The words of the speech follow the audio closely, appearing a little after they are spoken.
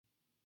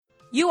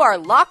You are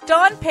Locked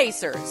On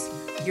Pacers,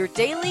 your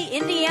daily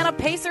Indiana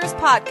Pacers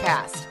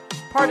podcast,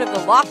 part of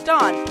the Locked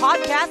On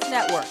Podcast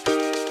Network,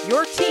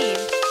 your team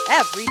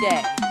every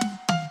day.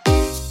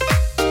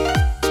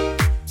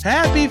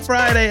 Happy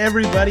Friday,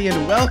 everybody,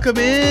 and welcome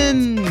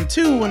in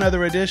to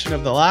another edition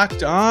of the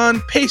Locked On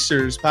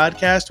Pacers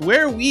podcast,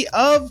 where we,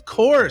 of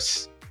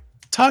course,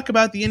 talk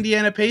about the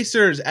Indiana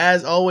Pacers,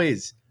 as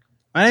always.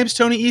 My name is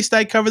Tony East.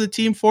 I cover the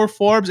team for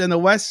Forbes and the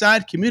West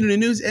Side Community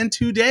News, and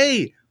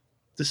today,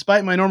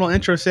 despite my normal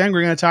intro saying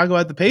we're going to talk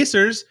about the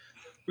Pacers,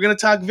 we're going to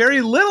talk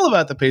very little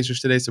about the Pacers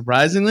today,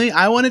 surprisingly.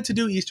 I wanted to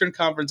do Eastern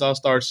Conference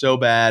All-Star so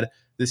bad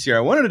this year. I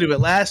wanted to do it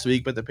last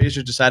week, but the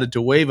Pacers decided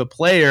to waive a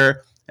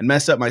player and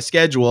mess up my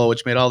schedule,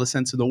 which made all the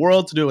sense in the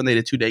world to do it when they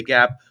had a 2-day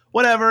gap.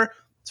 Whatever.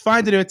 It's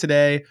fine to do it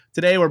today.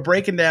 Today, we're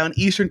breaking down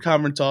Eastern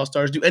Conference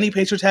All-Stars. Do any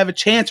Pacers have a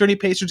chance or any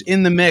Pacers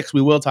in the mix?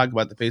 We will talk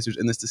about the Pacers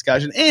in this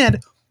discussion.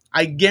 And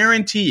I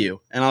guarantee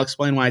you, and I'll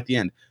explain why at the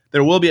end,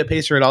 there will be a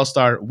Pacer at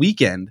All-Star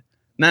weekend,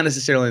 not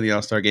necessarily in the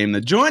All-Star game. Now,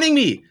 joining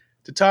me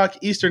to talk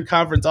Eastern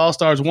Conference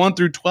All-Stars 1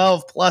 through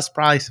 12, plus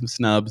probably some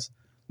snubs,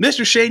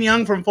 Mr. Shane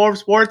Young from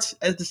Forbes Sports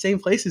at the same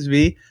place as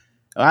me.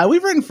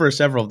 We've written for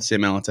several of the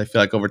same outlets, I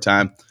feel like, over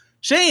time.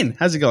 Shane,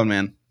 how's it going,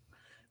 man?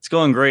 It's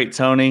going great,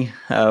 Tony.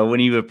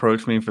 When you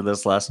approached me for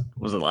this was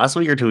it last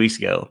week or 2 weeks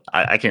ago?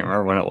 I can't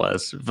remember when it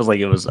was. It feels like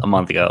it was a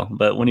month ago.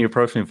 But when you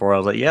approached me for it, I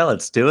was like, yeah,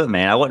 let's do it,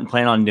 man. I wasn't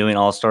planning on doing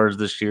All-Stars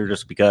this year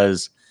just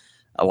because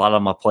a lot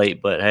on my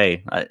plate. But,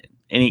 hey,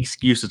 any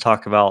excuse to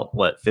talk about,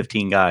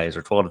 15 guys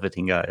or 12 to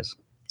 15 guys.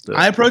 So,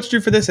 I approached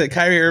you for this at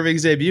Kyrie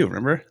Irving's debut,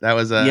 remember? That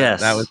was yes.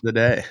 That was the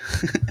day.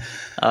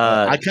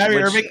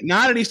 Kyrie Irving,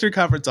 not an Eastern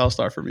Conference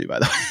All-Star for me, by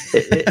the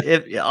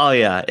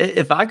way.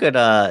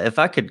 If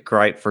I could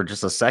gripe for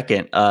just a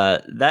second,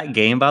 that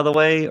game, by the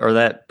way, or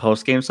that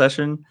post-game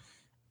session,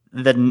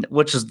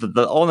 which is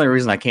the only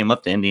reason I came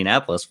up to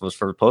Indianapolis was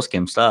for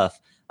post-game stuff.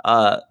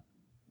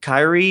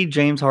 Kyrie,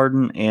 James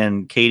Harden,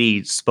 and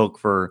KD spoke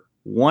for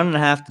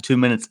 1.5 to 2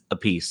 minutes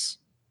apiece.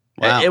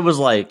 Wow. It was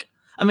like,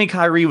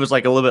 Kyrie was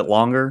like a little bit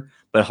longer,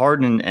 but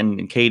Harden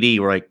and KD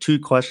were like 2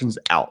 questions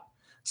out.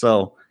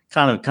 So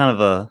kind of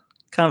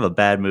a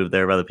bad move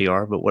there by the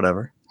PR, but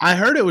whatever. I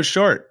heard it was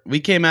short. We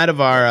came out of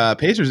our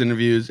Pacers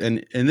interviews,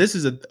 and this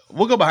is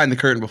we'll go behind the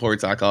curtain before we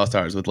talk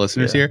All-Stars with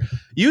listeners here.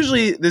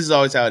 Usually, this is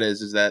always how it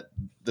is that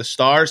the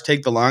stars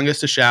take the longest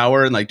to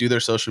shower and like do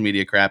their social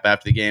media crap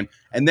after the game,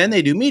 and then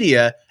they do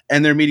media,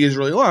 and their media is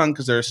really long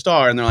because they're a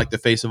star and they're like the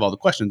face of all the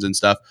questions and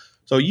stuff.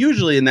 So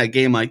usually in that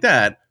game like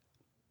that,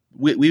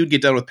 we would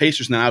get done with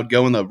Pacers, and I would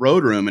go in the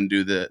road room and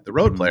do the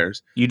road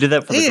players. You did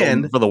that for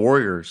the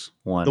Warriors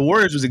one. The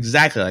Warriors was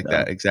exactly like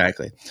that,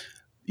 exactly.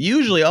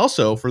 Usually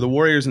also for the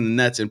Warriors and the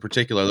Nets in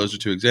particular, those are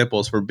 2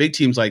 examples. For big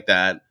teams like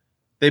that,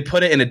 they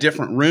put it in a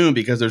different room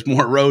because there's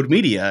more road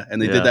media,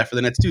 and they did that for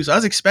the Nets too. So I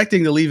was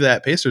expecting to leave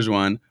that Pacers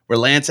one where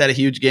Lance had a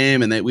huge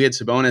game, and we had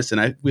Sabonis,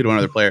 and we had one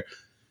other player,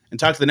 and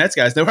talk to the Nets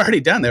guys. They were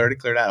already done. They already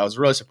cleared out. I was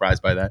really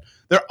surprised by that.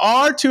 There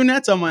are 2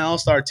 Nets on my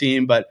All-Star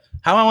team, but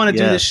how I want to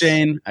do this,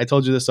 Shane, I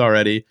told you this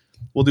already.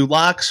 We'll do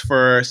locks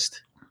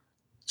first,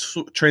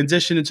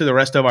 transition into the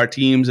rest of our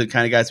teams and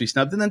kind of guys we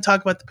snubbed, and then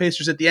talk about the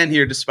Pacers at the end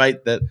here,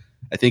 despite that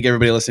I think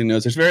everybody listening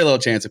knows there's very little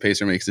chance a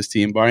Pacer makes this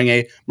team, barring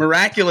a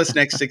miraculous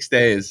next 6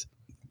 days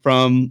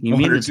from You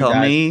mean to tell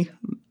me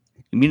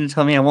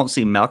I won't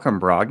see Malcolm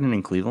Brogdon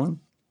in Cleveland?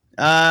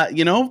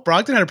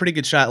 Brogdon had a pretty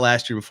good shot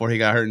last year before he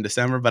got hurt in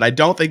December, but I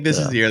don't think this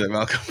is the year that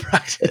Malcolm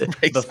Brogdon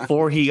breaks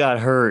before he got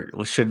hurt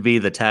should be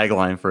the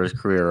tagline for his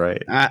career,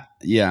 right?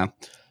 Yeah.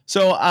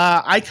 So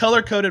I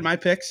color-coded my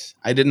picks.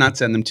 I did not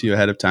send them to you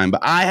ahead of time,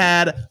 but I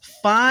had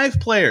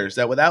 5 players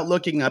that without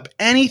looking up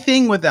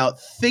anything,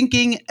 without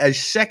thinking a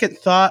second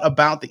thought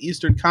about the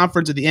Eastern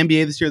Conference of the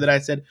NBA this year that I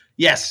said,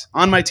 yes,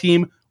 on my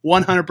team,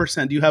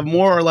 100%. Do you have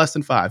more or less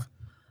than 5?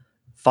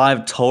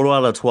 5 total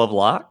out of 12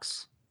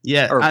 locks?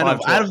 Yeah.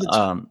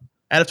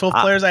 Out of 12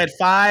 players, I had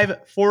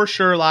 5 for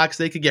sure locks.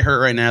 They could get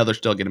hurt right now. They're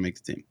still going to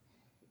make the team.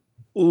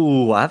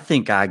 Ooh, I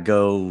think I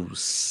go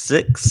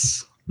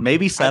 6.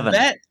 Maybe 7.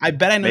 I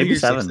bet I know who your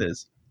 6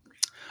 is.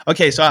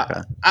 Okay, so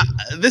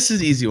this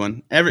is an easy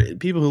one.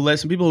 People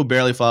who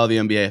barely follow the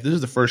NBA, if this is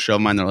the first show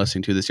of mine they're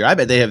listening to this year, I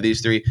bet they have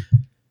these 3.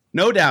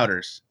 No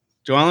doubters.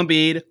 Joel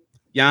Embiid,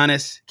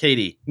 Giannis,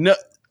 KD. No,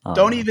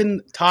 don't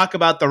even talk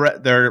about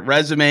their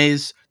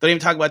resumes. Don't even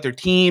talk about their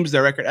teams,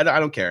 their record. I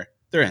don't care.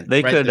 They're in.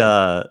 They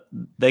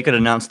could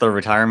announce their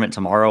retirement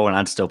tomorrow, and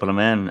I'd still put them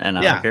in, and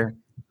I don't care.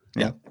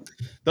 Yeah.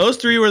 Those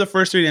 3 were the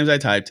first 3 names I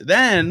typed.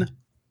 Then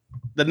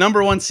the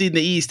number 1 seed in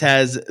the East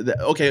has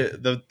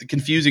the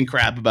confusing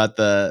crap about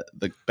the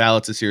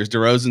ballots this year is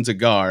DeRozan's a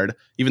guard,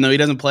 even though he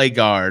doesn't play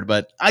guard.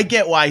 But I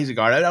get why he's a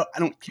guard. I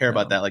don't care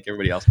about that like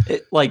everybody else.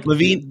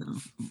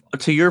 LaVine,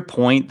 to your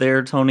point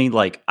there, Tony.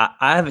 Like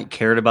I haven't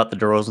cared about the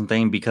DeRozan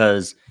thing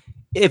because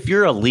if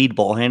you're a lead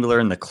ball handler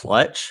in the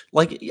clutch,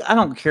 like I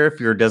don't care if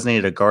you're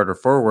designated a guard or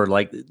forward.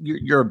 Like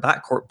you're a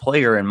backcourt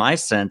player in my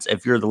sense.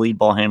 If you're the lead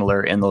ball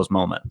handler in those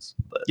moments.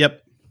 But.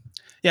 Yep.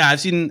 Yeah,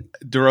 I've seen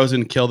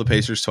DeRozan kill the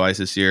Pacers twice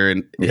this year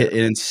and hit an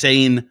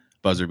insane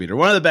buzzer beater.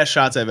 One of the best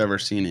shots I've ever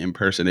seen in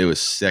person. It was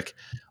sick.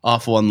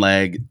 Off one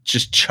leg,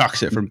 just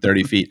chucks it from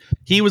 30 feet.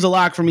 He was a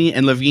lock for me,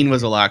 and LaVine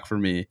was a lock for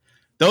me.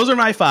 Those are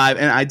my 5,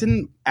 and I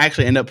didn't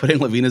actually end up putting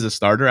LaVine as a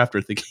starter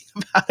after thinking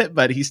about it,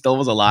 but he still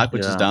was a lock,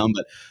 which is dumb.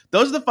 But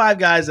those are the 5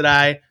 guys that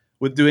I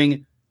was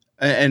doing,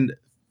 and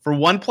for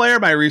one player,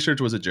 my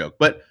research was a joke.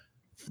 But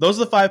those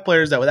are the 5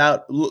 players that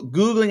without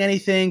Googling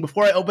anything,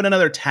 before I open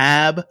another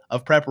tab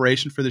of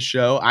preparation for the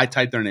show, I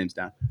typed their names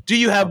down. Do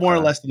you have more or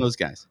less than those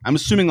guys? I'm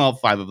assuming all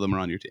 5 of them are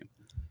on your team.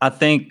 I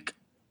think,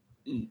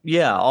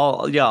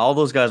 all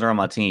those guys are on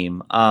my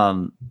team.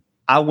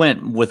 I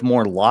went with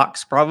more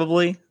locks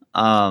probably.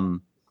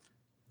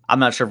 I'm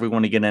not sure if we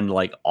want to get into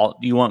like all.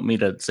 Do you want me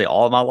to say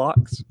all of my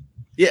locks?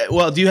 Yeah.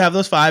 Well, do you have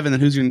those 5? And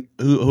then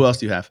who else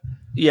do you have?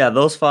 Yeah,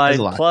 those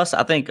 5. Plus,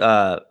 I think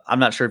I'm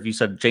not sure if you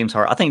said James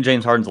Harden. I think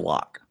James Harden's a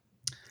lock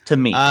to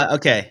me.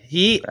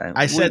 Okay.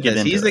 I said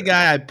this. He's the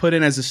guy I put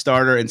in as a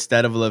starter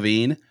instead of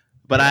LaVine.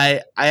 But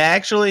I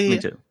actually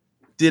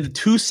did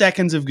 2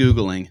 seconds of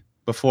Googling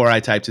before I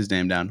typed his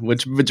name down,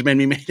 which made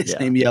me make his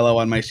name yellow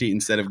on my sheet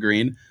instead of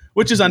green,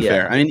 which is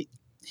unfair. I mean,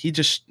 he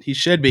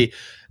should be.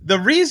 The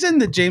reason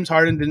that James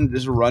Harden didn't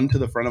just run to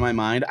the front of my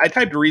mind, I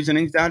typed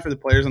reasonings down for the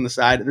players on the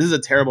side. This is a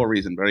terrible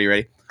reason, but are you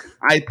ready?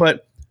 I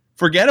put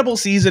forgettable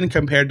season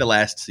compared to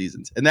last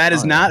season's. And that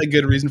is not a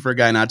good reason for a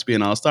guy not to be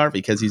an all-star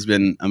because he's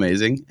been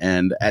amazing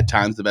and at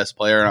times the best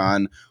player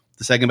on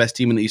the second best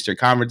team in the Eastern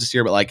Conference this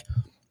year. But like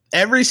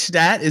every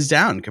stat is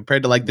down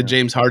compared to like the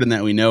James Harden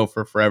that we know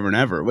for forever and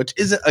ever, which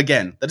is,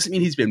 again, that doesn't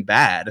mean he's been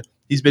bad.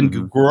 He's been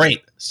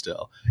great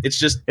still. It's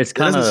just it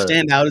doesn't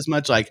stand out as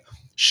much. Like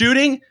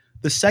shooting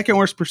the second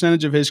worst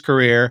percentage of his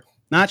career,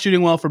 not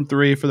shooting well from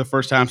 3 for the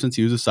first time since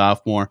he was a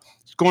sophomore.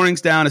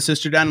 Scoring's down,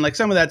 assists are down. And like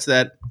some of that's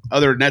that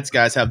other Nets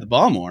guys have the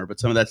ball more, but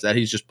some of that's that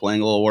he's just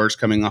playing a little worse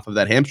coming off of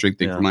that hamstring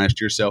thing from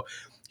last year. So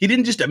he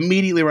didn't just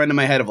immediately run to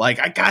my head of like,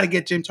 I got to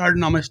get James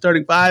Harden on my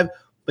starting 5,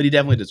 but he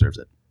definitely deserves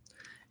it.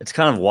 It's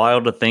kind of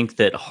wild to think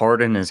that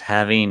Harden is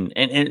having,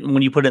 and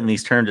when you put it in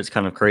these terms, it's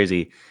kind of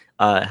crazy.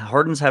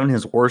 Harden's having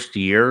his worst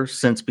year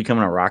since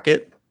becoming a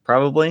Rocket,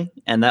 probably.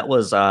 And that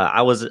was,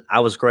 I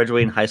was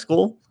graduating high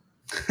school.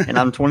 And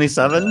I'm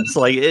 27,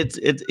 so like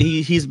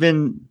he's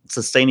been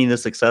sustaining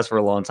this success for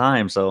a long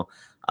time. So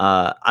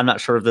I'm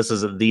not sure if this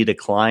is the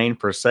decline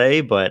per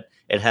se, but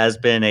it has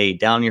been a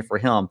down year for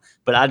him.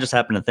 But I just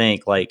happen to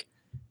think like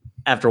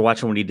after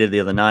watching what he did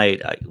the other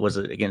night, was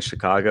it against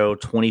Chicago?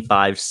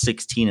 25,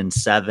 16, and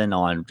 7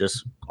 on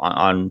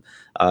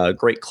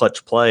great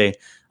clutch play.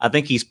 I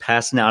think he's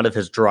passing out of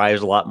his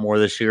drives a lot more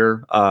this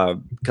year,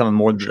 becoming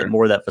more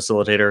of that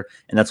facilitator,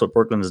 and that's what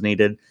Brooklyn has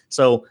needed.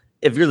 So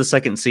if you're the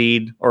second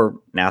seed, or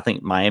now I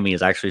think Miami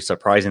is actually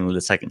surprisingly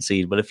the second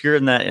seed, but if you're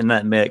in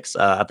that mix,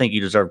 I think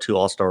you deserve 2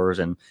 All-Stars.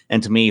 And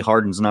to me,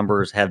 Harden's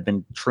numbers have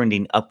been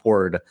trending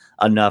upward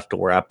enough to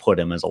where I put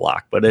him as a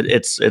lock. But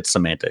it's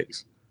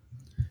semantics.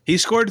 He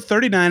scored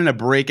 39 in a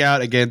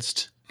breakout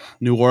against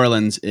New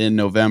Orleans in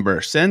November.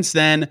 Since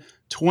then,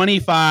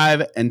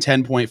 25 and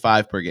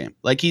 10.5 per game.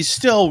 Like he's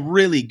still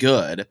really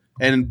good,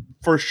 and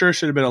for sure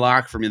should have been a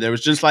lock for me. There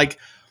was just like.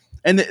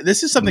 And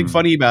this is something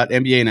funny about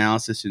NBA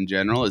analysis in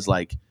general is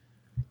like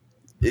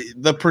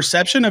the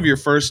perception of your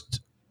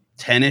first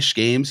 10-ish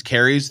games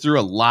carries through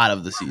a lot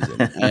of the season.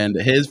 And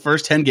his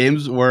first 10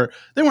 games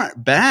they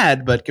weren't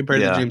bad, but compared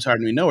to James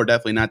Harden, we know we're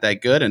definitely not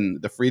that good.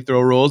 And the free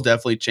throw rules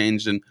definitely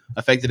changed and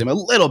affected him a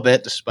little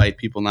bit, despite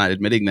people not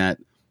admitting that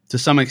to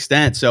some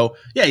extent. So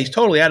yeah, he's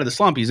totally out of the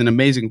slump. He's an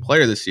amazing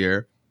player this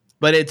year.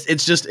 But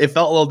it's just it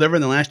felt a little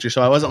different than last year.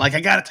 So I wasn't like, I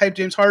got to type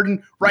James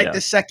Harden right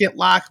this second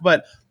lock,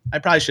 but I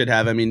probably should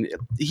have. I mean,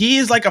 he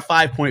is like a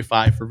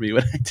 5.5 for me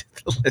when I did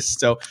the list.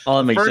 So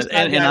that makes sense.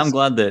 And I'm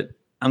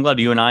glad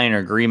you and I are in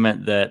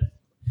agreement that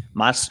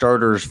my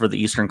starters for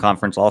the Eastern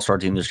Conference All-Star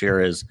team this year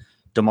is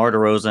DeMar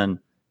DeRozan,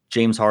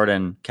 James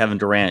Harden, Kevin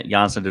Durant,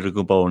 Giannis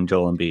Antetokounmpo, and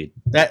Joel Embiid.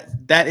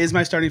 That is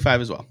my starting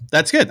 5 as well.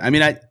 That's good. I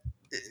mean,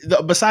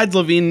 besides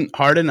LaVine,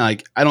 Harden,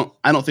 like I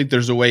don't think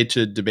there's a way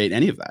to debate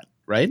any of that,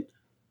 right?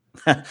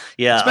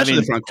 Yeah, especially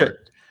the front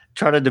court.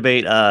 Try to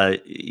debate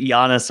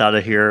Giannis out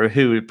of here,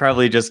 who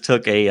probably just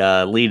took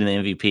a lead in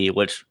the MVP,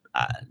 which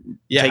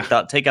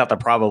take out the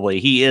probably.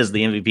 He is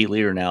the MVP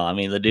leader now. I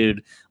mean, the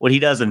dude, what he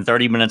does in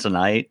 30 minutes a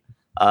night,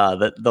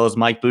 those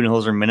Mike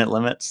Budenholzer minute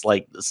limits,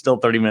 like still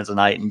 30 minutes a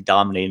night and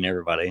dominating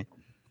everybody.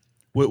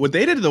 What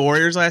they did to the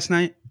Warriors last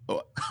night,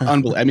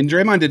 unbelievable. I mean,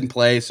 Draymond didn't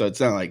play, so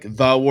it's not like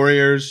the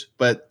Warriors,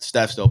 but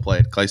Steph still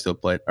played. Clay still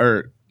played.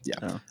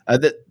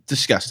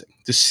 Disgusting.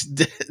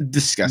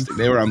 Disgusting.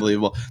 They were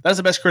unbelievable. That's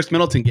the best Chris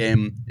Middleton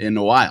game in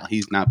a while.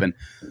 He's not been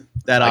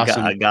that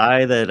awesome. A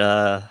guy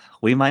that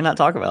we might not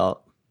talk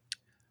about.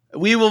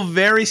 We will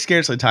very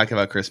scarcely talk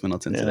about Chris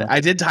Middleton today.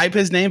 I did type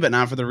his name, but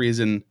not for the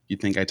reason you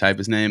think I type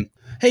his name.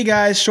 Hey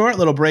guys, short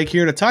little break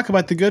here to talk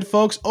about the good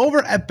folks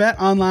over at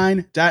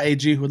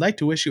betonline.ag who would like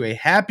to wish you a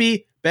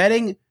happy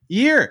betting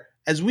year.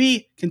 As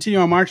we continue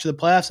our march to the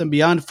playoffs and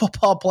beyond,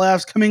 football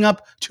playoffs coming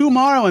up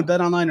tomorrow, and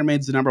BetOnline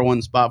remains the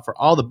 #1 spot for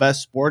all the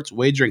best sports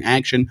wagering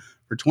action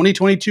for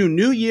 2022.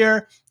 New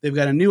year. They've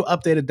got a new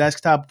updated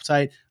desktop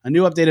site, a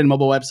new updated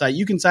mobile website.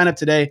 You can sign up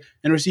today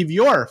and receive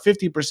your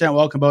 50%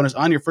 welcome bonus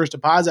on your first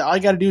deposit. All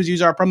you got to do is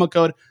use our promo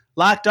code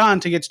Locked On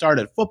to get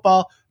started.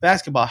 Football,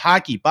 basketball,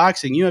 hockey,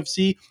 boxing,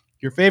 UFC,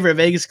 your favorite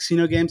Vegas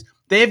casino games.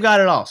 They've got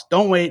it all. So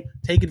don't wait.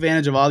 Take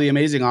advantage of all the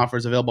amazing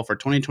offers available for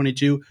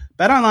 2022.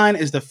 BetOnline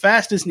is the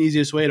fastest and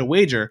easiest way to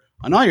wager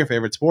on all your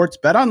favorite sports.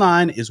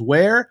 BetOnline is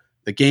where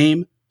the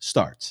game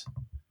starts.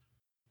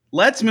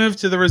 Let's move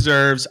to the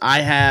reserves.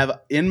 I have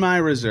in my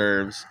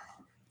reserves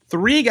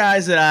 3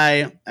 guys that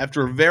I,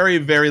 after very,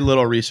 very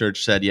little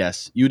research, said,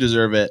 yes, you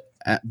deserve it,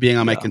 being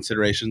on my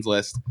considerations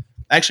list.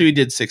 Actually, we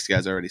did 6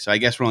 guys already, so I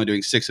guess we're only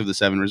doing 6 of the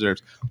 7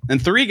 reserves.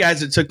 And 3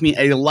 guys that took me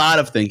a lot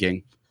of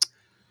thinking.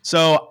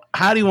 So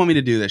how do you want me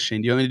to do this,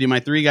 Shane? Do you want me to do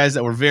my 3 guys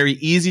that were very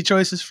easy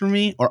choices for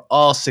me, or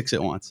all 6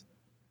 at once?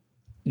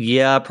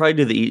 Yeah, probably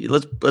do the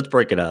let's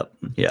break it up.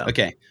 Yeah.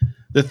 Okay.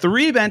 The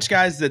 3 bench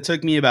guys that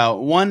took me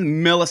about 1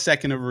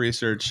 millisecond of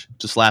research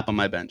to slap on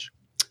my bench.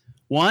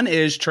 One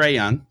is Trae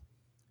Young.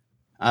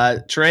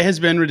 Trae has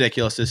been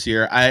ridiculous this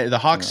year. The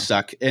Hawks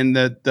suck, and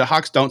the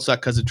Hawks don't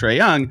suck because of Trae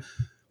Young.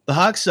 The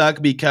Hawks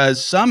suck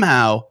because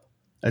somehow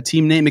a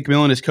team Nate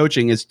McMillan is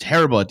coaching is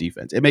terrible at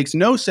defense. It makes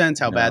no sense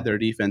how bad their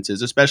defense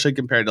is, especially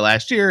compared to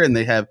last year. And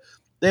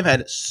they've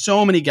had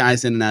so many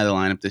guys in and out of the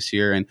lineup this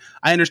year. And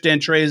I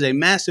understand Trae is a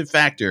massive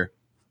factor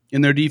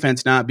in their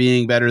defense not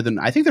being better than,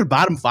 I think they're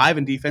bottom 5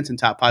 in defense and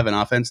top 5 in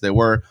offense. They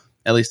were,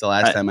 at least the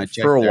last time I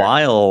checked. For a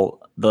while,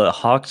 the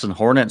Hawks and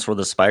Hornets were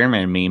the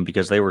Spider-Man meme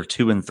because they were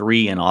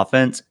 2-3 in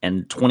offense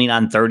and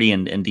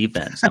 29-30 in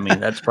defense. I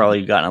mean, that's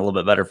probably gotten a little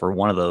bit better for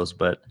one of those,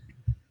 but.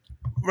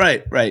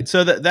 Right.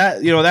 So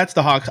that's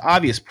the Hawks'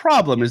 obvious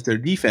problem is their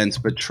defense,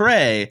 but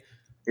Trae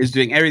is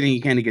doing everything he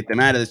can to get them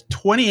out of this.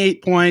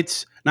 28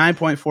 points,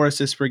 9.4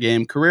 assists per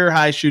game, career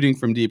high shooting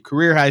from deep,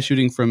 career high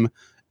shooting from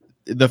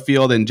the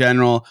field in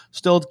general,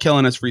 still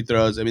killing his free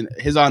throws. I mean,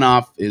 his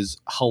on-off is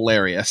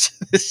hilarious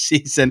this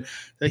season.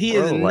 So he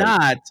is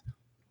not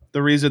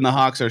the reason the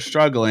Hawks are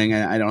struggling,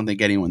 and I don't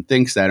think anyone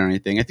thinks that or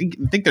anything. I think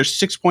they're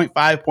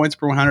 6.5 points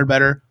per 100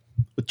 better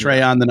with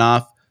Trae on than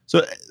off.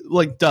 So,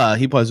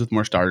 he plays with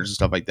more starters and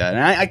stuff like that.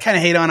 And I kind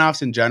of hate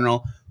on-offs in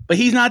general, but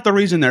he's not the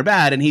reason they're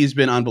bad, and he's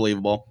been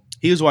unbelievable.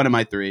 He was one of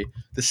my 3.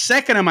 The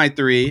second of my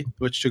 3,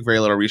 which took very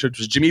little research,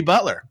 was Jimmy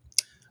Butler.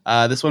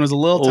 This one was a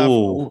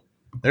little tough.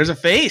 There's a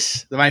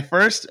face. My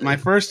first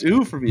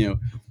ooh from you.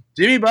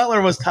 Jimmy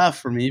Butler was tough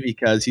for me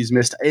because he's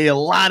missed a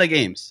lot of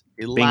games.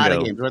 Lot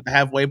of games. We're at the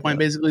halfway point,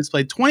 basically. He's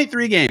played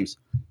 23 games,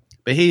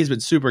 but he's been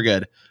super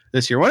good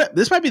this year.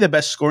 This might be the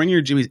best scoring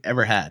year Jimmy's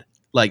ever had.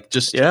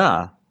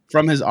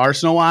 From his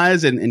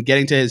arsenal-wise and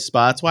getting to his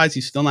spots-wise,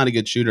 he's still not a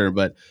good shooter,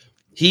 but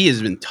he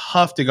has been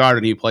tough to guard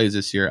when he plays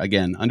this year.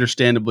 Again,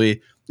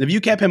 understandably, if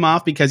you kept him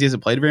off because he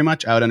hasn't played very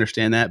much, I would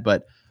understand that,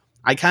 but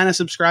I kind of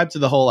subscribe to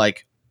the whole,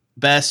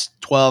 best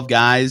 12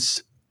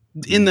 guys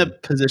in the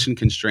position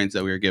constraints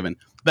that we were given.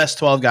 Best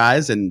 12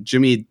 guys, and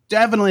Jimmy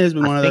definitely has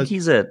been one of those. I think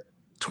he's at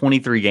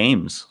 23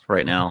 games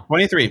right now.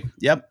 23.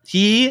 Yep.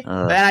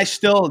 And I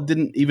still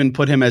didn't even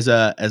put him as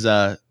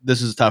a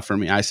this is tough for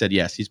me. I said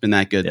yes, he's been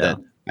that good that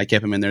I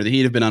kept him in there. The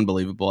Heat have been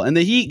unbelievable. And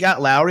the Heat got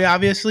Lowry,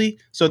 obviously,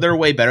 so they're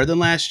way better than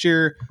last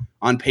year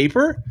on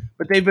paper,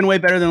 but they've been way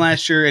better than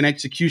last year in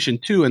execution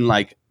too. And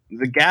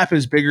the gap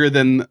is bigger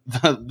than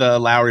the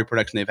Lowry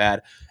production they've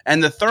had.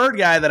 And the third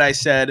guy that I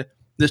said,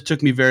 this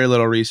took me very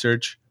little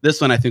research.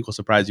 This one I think will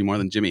surprise you more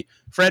than Jimmy.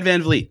 Fred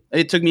VanVleet.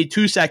 It took me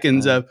 2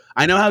 seconds of,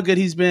 I know how good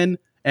he's been,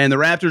 and the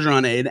Raptors are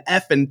on an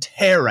effing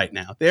tear right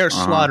now. They are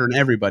slaughtering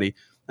everybody.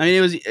 I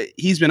mean,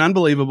 he's been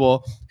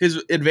unbelievable.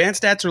 His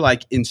advanced stats are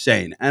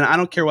insane. And I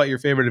don't care what your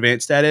favorite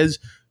advanced stat is.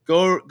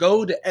 Go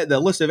to the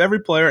list of every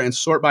player and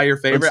sort by your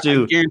favorite. Let's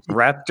do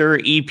Raptor,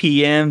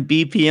 EPM,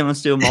 BPM.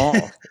 Let's do them all.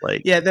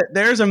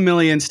 There's a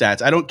million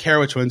stats. I don't care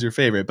which one's your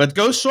favorite, but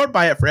go sort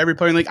by it for every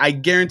player in the league. I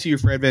guarantee you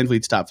Fred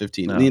VanVleet's top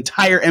 15 in the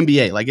entire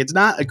NBA. It's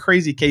not a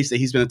crazy case that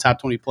he's been a top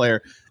 20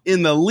 player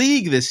in the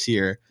league this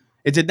year.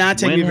 It did not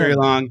take me very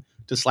long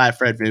to slap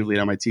Fred VanVleet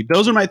on my team.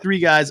 Those are my 3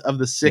 guys of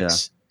the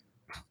 6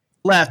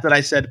 left that I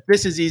said,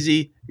 this is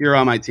easy. You're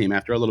on my team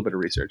after a little bit of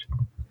research.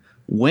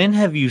 When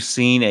have you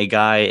seen a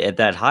guy at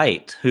that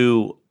height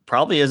who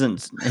probably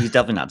isn't, he's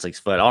definitely not 6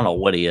 foot. I don't know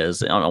what he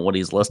is. I don't know what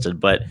he's listed,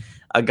 but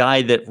a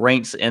guy that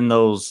ranks in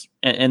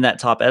that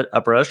top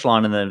upper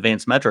echelon in the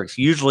advanced metrics,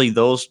 usually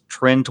those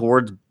trend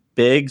towards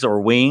bigs or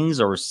wings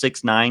or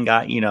 6'9"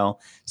 guy,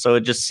 so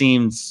it just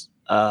seems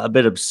a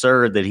bit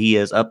absurd that he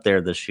is up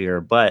there this year,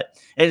 but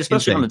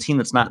especially on a team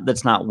that's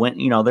not win,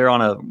 they're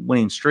on a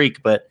winning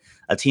streak, but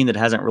a team that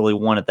hasn't really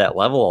won at that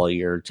level all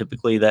year.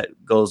 Typically that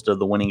goes to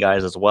the winning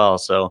guys as well.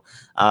 So,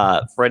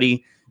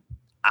 Freddie,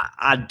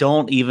 I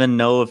don't even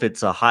know if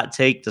it's a hot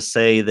take to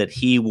say that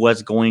he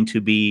was going to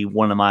be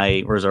one of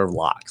my reserve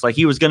locks.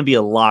 He was going to be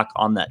a lock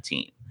on that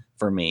team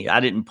for me. I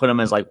didn't put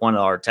him as one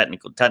of our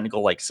technical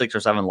 6 or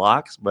 7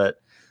 locks, but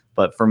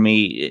for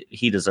me,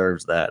 he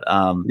deserves that.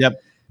 Yep.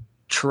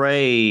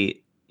 Trae,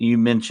 you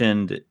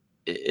mentioned,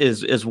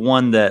 is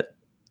one that,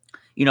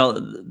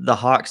 the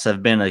Hawks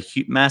have been a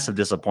massive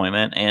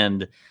disappointment,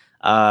 and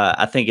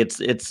I think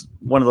it's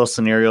one of those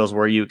scenarios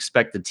where you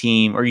expect the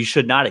team, or you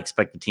should not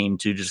expect the team,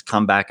 to just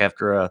come back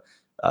after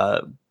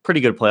a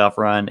pretty good playoff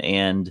run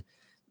and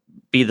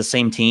be the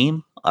same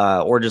team,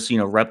 or just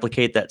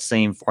replicate that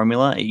same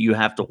formula. You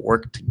have to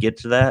work to get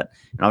to that,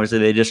 and obviously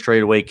they just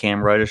traded away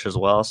Cam Reddish as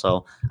well.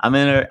 So I'm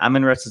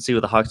interested to see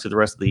what the Hawks do the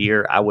rest of the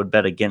year. I would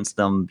bet against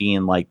them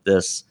being like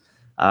this.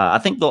 I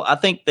think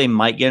they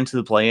might get into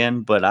the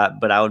play-in, but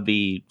I would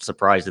be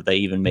surprised if they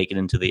even make it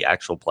into the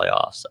actual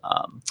playoffs.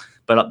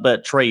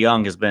 But Trae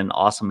Young has been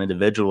awesome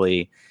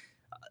individually,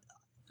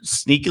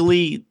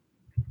 sneakily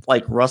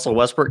like Russell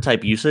Westbrook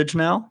type usage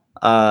now.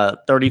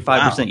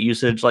 35%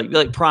 usage,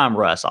 like prime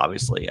Russ,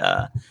 obviously.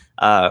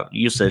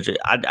 Usage.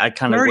 I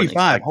kind of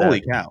 35.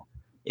 Holy cow!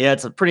 Yeah,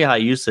 it's a pretty high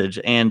usage,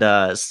 and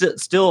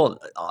still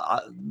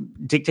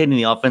dictating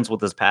the offense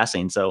with his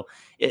passing. So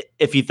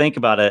if you think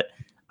about it,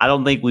 I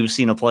don't think we've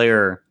seen a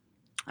player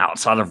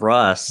outside of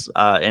Russ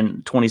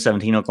in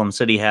 2017 Oklahoma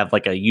City have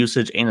like a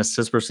usage and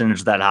assist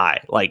percentage that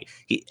high. Like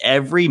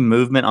every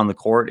movement on the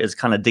court is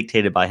kind of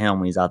dictated by him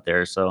when he's out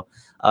there. So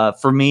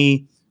for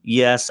me,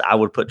 yes, I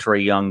would put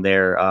Trae Young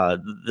there.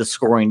 The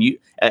scoring,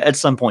 at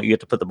some point you get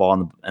to put the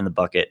ball in the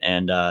bucket,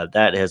 and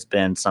that has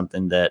been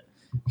something that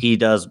he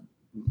does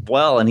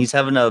well. And he's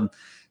having a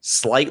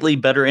slightly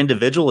better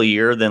individual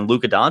year than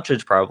Luka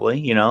Doncic,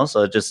 probably.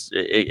 So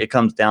it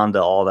comes down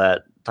to all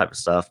that type of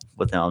stuff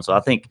with him. So I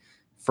think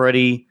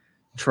Freddie,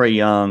 Trae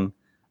Young.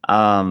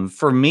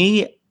 For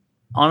me,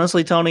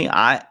 honestly, Tony,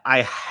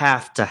 I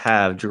have to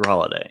have Jrue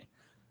Holiday.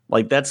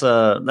 Like that's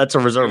a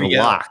reserve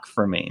lock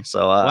for me.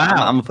 So wow.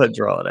 I'm gonna put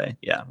Jrue Holiday.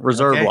 Yeah,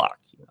 reserve lock.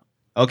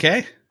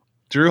 Okay,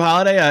 Jrue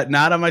Holiday,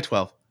 not on my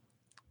 12.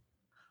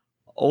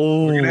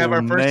 Oh, we're gonna have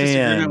our first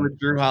disagreement with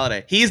Jrue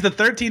Holiday. He's the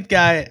 13th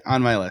guy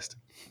on my list.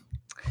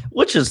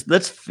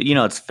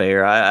 It's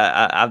fair.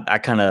 I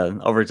kind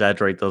of over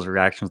exaggerate those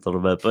reactions a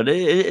little bit, but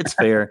it's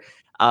fair.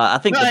 I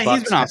think the Bucks,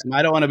 he's been awesome.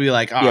 I don't want to be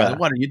like,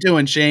 what are you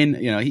doing, Shane?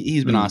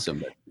 He's been awesome.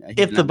 But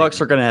if the Bucks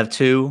are going to have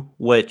two,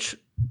 which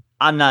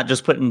I'm not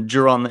just putting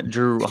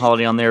Jrue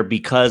Holiday on there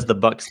because the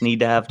Bucks need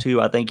to have two.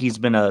 I think he's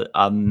been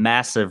a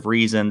massive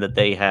reason that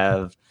they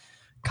have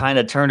kind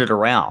of turned it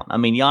around. I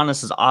mean,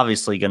 Giannis is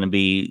obviously going to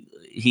be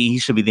he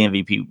should be the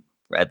MVP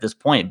at this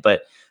point,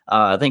 but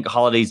I think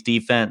Holiday's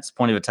defense,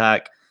 point of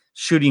attack,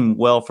 shooting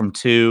well from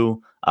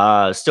two,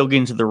 still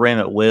getting to the rim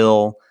at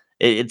will.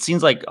 It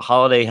seems like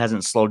Holiday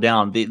hasn't slowed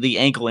down. The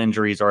ankle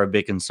injuries are a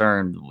big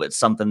concern. It's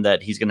something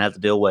that he's going to have to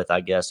deal with,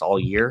 I guess, all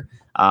year.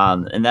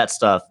 And that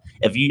stuff,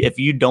 if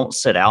you don't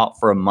sit out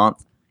for a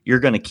month, you're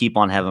going to keep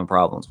on having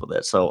problems with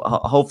it. So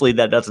hopefully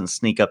that doesn't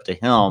sneak up to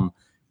him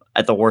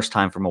at the worst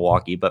time for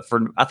Milwaukee. But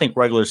I think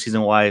regular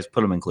season wise,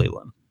 put him in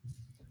Cleveland.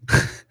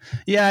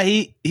 Yeah,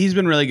 he's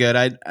been really good.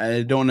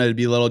 I don't want to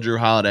belittle Jrue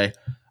Holiday,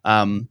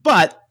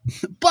 but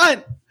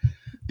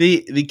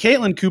the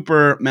Caitlin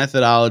Cooper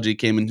methodology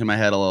came into my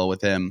head a little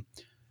with him,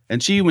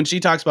 and when she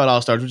talks about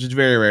All-Stars, which is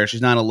very rare,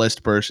 she's not a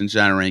list person, she's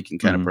not a ranking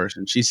kind of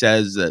person. She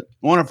says that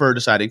one of her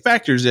deciding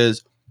factors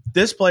is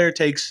this player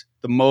takes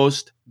the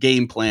most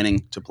game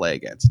planning to play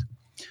against,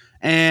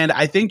 and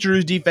I think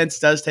Jrue's defense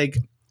does take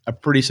a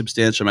pretty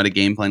substantial amount of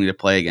game planning to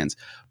play against,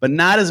 but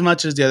not as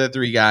much as the other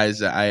three guys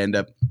that I end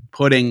up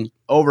putting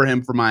over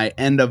him for my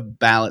end of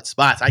ballot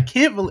spots. I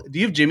can't believe. Do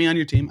you have Jimmy on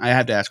your team? I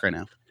have to ask right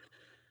now.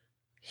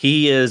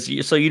 He is.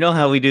 So you know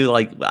how we do,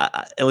 like,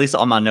 at least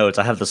on my notes,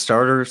 I have the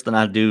starters, then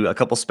I do a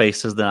couple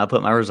spaces, then I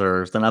put my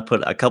reserves, then I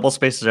put a couple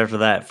spaces after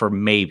that for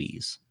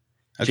maybes.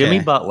 Okay. Jimmy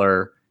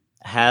Butler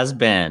has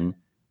been,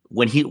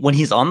 when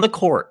he's on the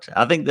court,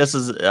 I think this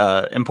is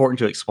important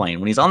to explain.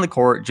 When he's on the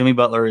court, Jimmy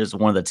Butler is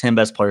one of the 10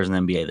 best players in the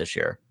NBA this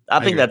year.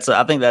 I think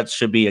that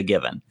should be a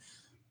given.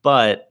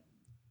 But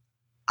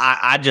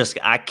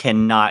I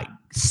cannot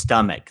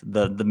stomach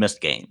the missed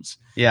games.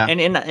 Yeah.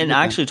 And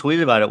I actually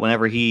tweeted about it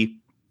whenever he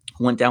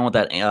went down with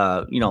that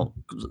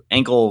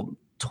ankle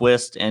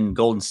twist in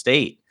Golden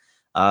State.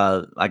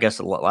 I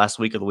guess last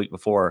week or the week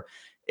before.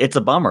 It's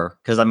a bummer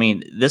because I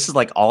mean this is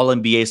like all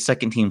NBA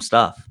second team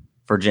stuff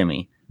for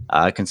Jimmy.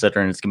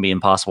 Considering it's gonna be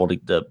impossible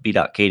to beat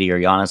out Katie or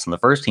Giannis on the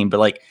first team, but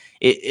like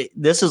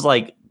this is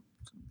like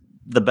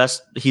the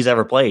best he's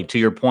ever played. To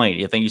your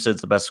point, I think you said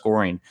it's the best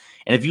scoring.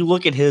 And if you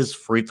look at his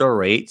free throw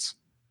rates,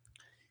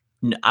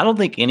 I don't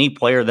think any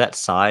player that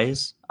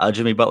size,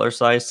 Jimmy Butler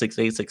size,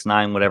 6'8",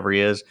 6'9", whatever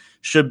he is,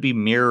 should be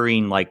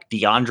mirroring like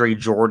DeAndre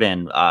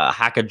Jordan,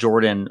 Haka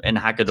Jordan, and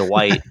Haka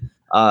Dwight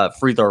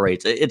free throw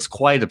rates. It's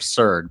quite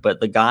absurd,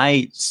 but the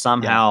guy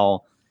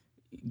somehow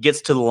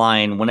gets to the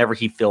line whenever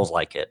he feels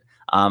like it.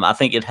 I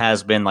think it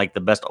has been like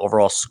the best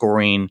overall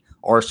scoring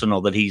arsenal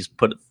that he's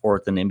put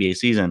forth in the NBA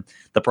season.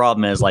 The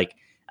problem is like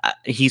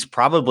he's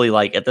probably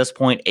like at this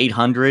point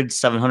 800,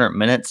 700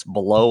 minutes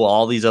below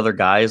all these other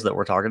guys that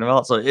we're talking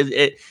about. So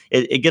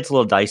it gets a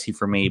little dicey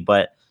for me.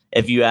 But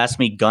if you ask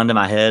me, gun to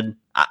my head,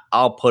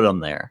 I'll put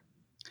him there.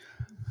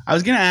 I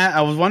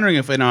was wondering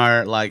if in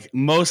our like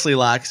mostly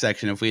lock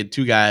section, if we had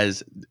two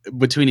guys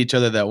between each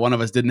other that one of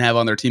us didn't have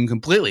on their team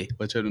completely,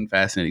 which would have been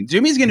fascinating.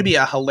 Jimmy's going to be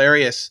a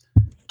hilarious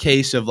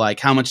case of like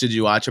how much did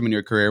you watch him in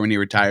your career when he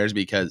retires,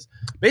 because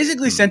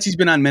basically since he's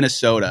been on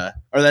Minnesota,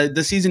 or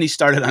the season he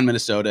started on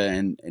Minnesota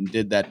and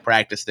did that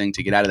practice thing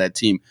to get out of that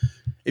team.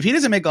 If he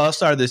doesn't make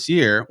All-Star this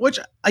year, which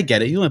I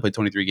get it, he only played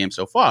 23 games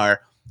so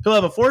far, he'll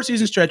have a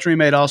 4-season stretch where he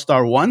made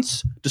All-Star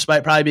once,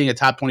 despite probably being a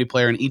top 20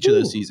 player in each of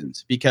those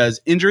seasons. Because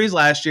injuries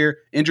last year,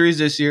 injuries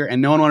this year,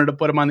 and no one wanted to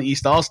put him on the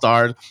East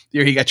All-Stars. The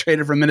year he got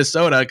traded from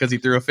Minnesota because he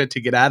threw a fit to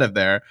get out of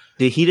there.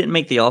 He didn't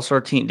make the All-Star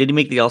team? Did he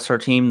make the All-Star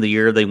team the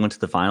year they went to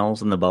the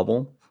finals in the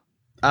bubble?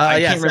 I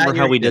can't remember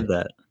how we did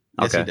that.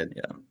 Yes, okay. he did.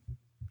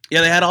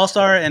 Yeah, they had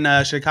All-Star in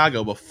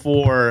Chicago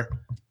before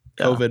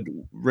COVID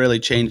really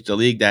changed the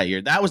league that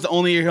year. That was the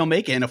only year he'll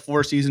make it in a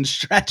 4-season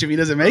stretch if he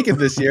doesn't make it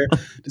this year,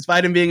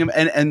 despite him being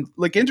and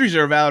like injuries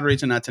are a valid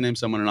reason not to name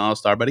someone an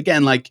All-Star. But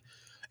again, like,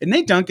 and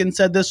Nate Duncan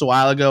said this a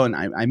while ago, and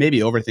I maybe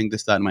overthink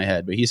this thought in my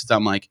head, but he said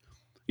something like,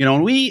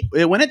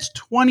 when it's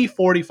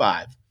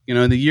 2045,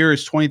 the year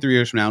is 23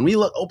 years from now, and we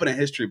open a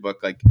history book,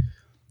 like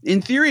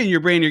in theory in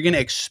your brain, you're going to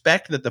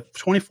expect that the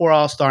 24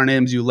 All-Star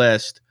names you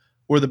list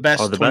were the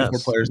best 24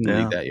 players in the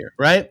league that year,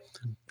 right?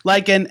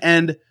 Like,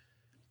 and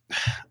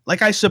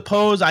like, I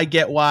suppose I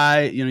get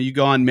why, you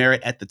go on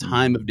merit at the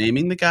time of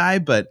naming the guy,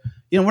 but,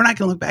 we're not going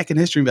to look back in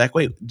history and be like,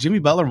 wait, Jimmy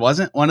Butler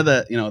wasn't one of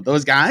the,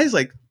 those guys,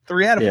 like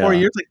 3 out of 4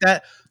 years like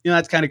that.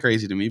 That's kind of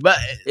crazy to me, but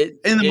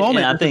in the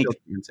moment, I think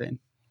insane.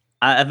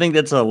 I think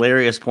that's a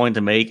hilarious point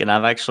to make. And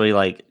I've actually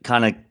like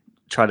kind of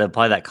tried to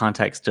apply that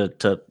context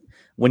to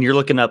when you're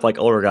looking up like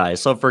older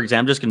guys. So for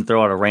example, I'm just going to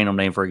throw out a random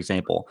name, for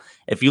example.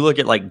 If you look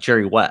at like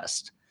Jerry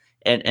West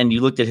and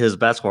you looked at his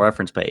basketball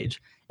reference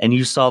page, and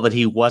you saw that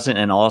he wasn't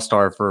an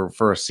All-Star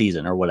for a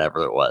season or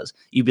whatever it was,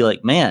 you'd be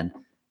like, man,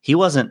 he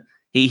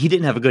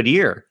didn't have a good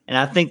year. And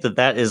I think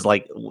that is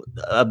like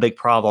a big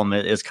problem,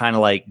 is kind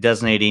of like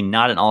designating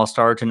not an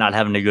All-Star to not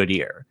having a good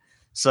year.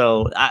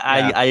 So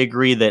I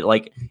agree that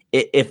like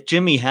if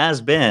Jimmy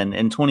has been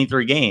in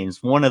 23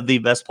 games, one of the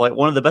best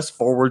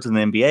forwards in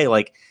the NBA,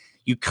 like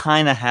you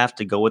kind of have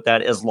to go with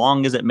that as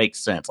long as it makes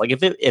sense. Like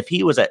if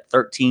he was at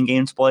 13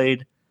 games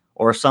played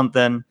or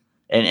something,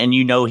 and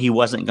he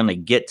wasn't going to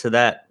get to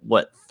that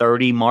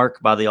 30 mark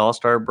by the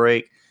All-Star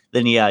break,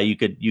 then you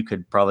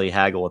could probably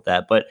haggle with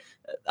that. But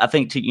I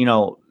think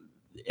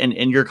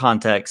in your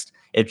context,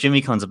 if Jimmy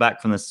comes back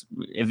from this,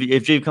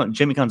 if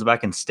Jimmy comes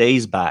back and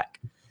stays back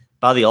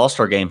by the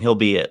All-Star game, he'll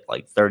be at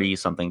like 30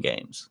 something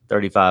games,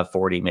 35,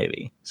 40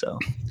 maybe. So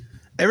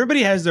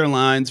everybody has their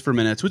lines for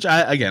minutes, which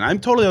I'm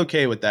totally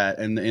okay with that,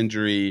 and the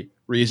injury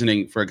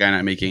reasoning for a guy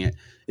not making it.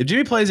 If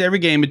Jimmy plays every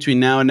game between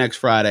now and next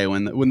Friday,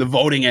 when the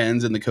voting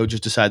ends and the coaches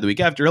decide the week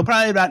after, he'll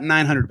probably have about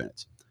 900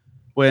 minutes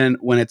when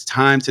it's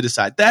time to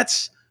decide.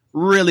 That's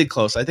really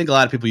close. I think a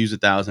lot of people use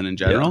 1,000 in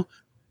general. Yeah.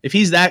 If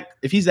he's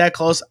that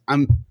close,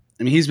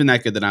 he's been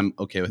that good that I'm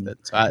okay with it.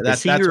 So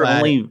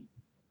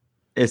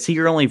is he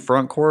your only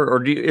front court,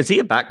 or is he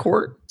a back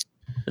court?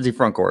 Is he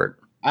front court?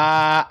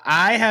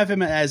 I have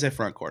him as a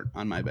front court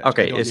on my bench.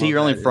 Okay, is he your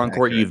only front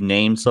court you've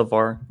named so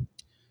far?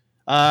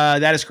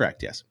 That is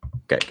correct. Yes.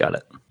 Okay, got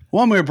it.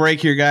 One more break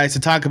here, guys,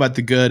 to talk about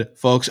the good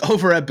folks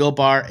over at Built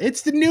Bar.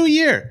 It's the new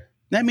year.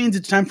 That means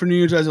it's time for New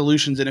Year's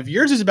resolutions. And if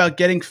yours is about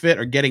getting fit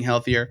or getting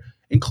healthier,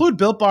 include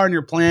Built Bar in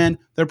your plan.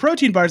 They're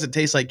protein bars that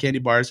taste like candy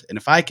bars. And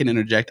if I can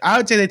interject, I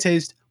would say they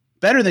taste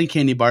better than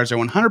candy bars. They're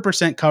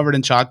 100% covered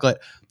in chocolate,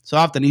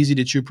 soft and easy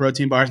to chew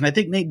protein bars. And I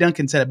think Nate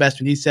Duncan said it best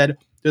when he said,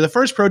 they're the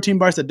first protein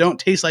bars that don't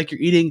taste like you're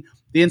eating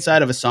the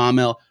inside of a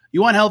sawmill.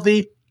 You want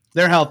healthy?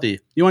 They're healthy.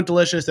 You want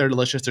delicious? They're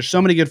delicious. There's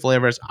so many good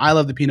flavors. I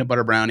love the peanut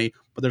butter brownie,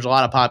 but there's a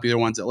lot of popular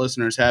ones that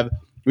listeners have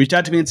reached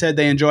out to me and said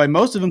they enjoy.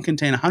 Most of them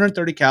contain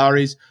 130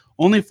 calories,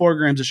 only 4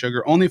 grams of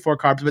sugar, only 4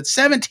 carbs, but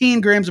 17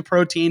 grams of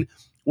protein.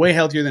 Way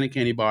healthier than a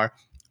candy bar.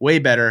 Way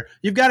better.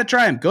 You've got to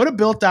try them. Go to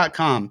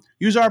Built.com.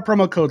 Use our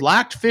promo code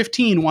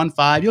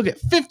LOCKED1515. You'll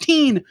get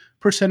 15%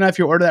 off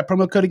your order. That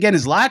promo code again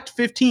is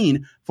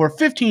LOCKED15 for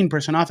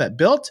 15% off at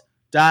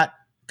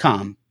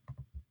Built.com.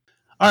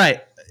 All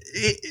right.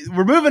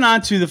 We're moving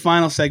on to the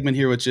final segment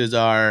here, which is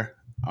our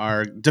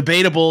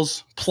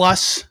debatables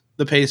plus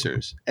the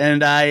Pacers.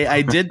 And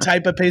I did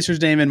type a Pacers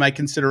name in my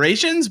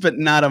considerations, but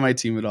not on my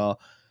team at all.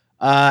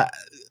 I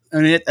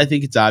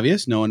think it's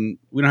obvious. We don't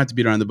have to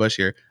beat around the bush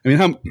here. I mean,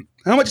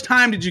 how much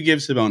time did you give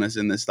Sabonis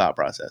in this thought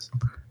process?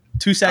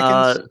 2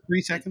 seconds?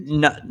 3 seconds?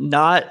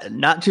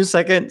 Not 2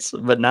 seconds,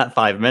 but not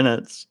 5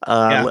 minutes.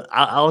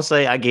 I'll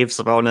say I gave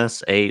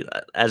Sabonis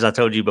as I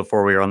told you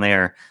before we were on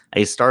there,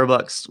 a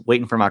Starbucks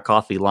waiting for my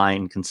coffee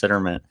line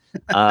considerment.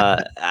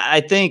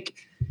 I think,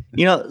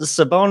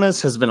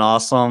 Sabonis has been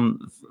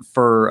awesome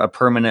for a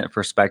permanent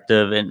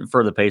perspective and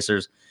for the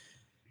Pacers.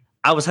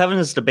 I was having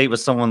this debate with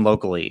someone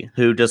locally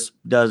who just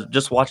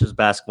watches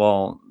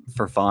basketball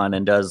for fun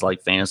and does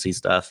like fantasy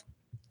stuff.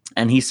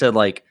 And he said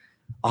like,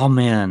 oh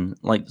man,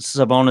 like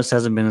Sabonis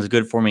hasn't been as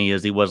good for me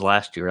as he was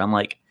last year. I'm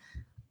like,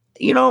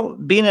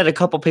 being at a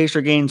couple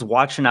Pacer games,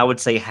 watching, I would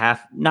say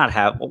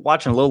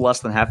watching a little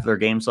less than half of their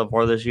games so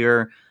far this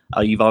year.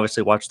 You've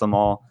obviously watched them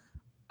all.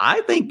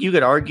 I think you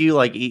could argue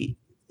like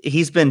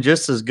he's been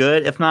just as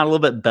good, if not a little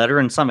bit better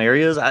in some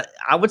areas.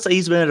 I would say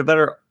he's been a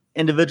better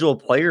individual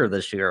player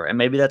this year, and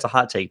maybe that's a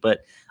hot take,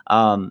 but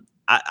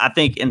I I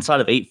think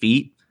inside of 8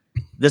 feet,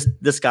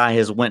 this guy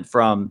has went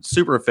from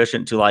super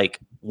efficient to like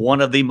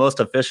one of the most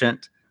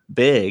efficient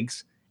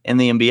bigs in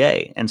the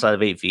NBA inside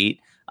of 8 feet.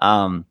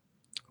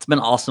 It's been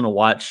awesome to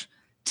watch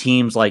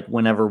teams like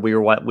whenever we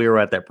were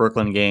at that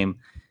Brooklyn game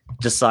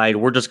decide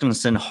we're just going to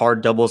send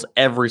hard doubles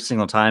every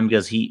single time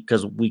because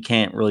we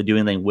can't really do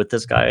anything with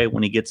this guy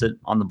when he gets it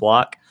on the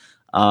block,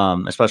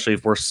 especially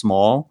if we're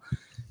small.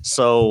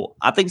 So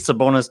I think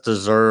Sabonis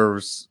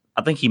deserves.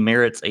 I think he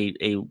merits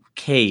a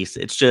case.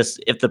 It's just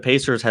if the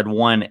Pacers had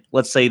won,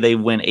 let's say they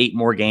win 8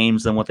 more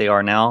games than what they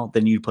are now,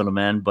 then you'd put them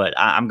in. But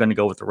I'm going to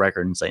go with the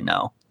record and say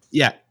no.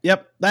 Yeah.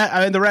 Yep.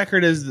 The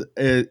record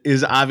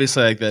is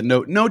obviously like that.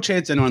 No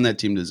chance anyone on that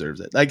team deserves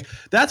it. Like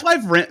that's why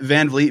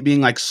Van Vliet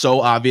being like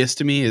so obvious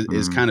to me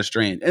is kind of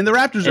strange. And the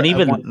Raptors and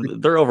even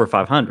they're over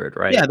 500,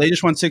 right? Yeah, they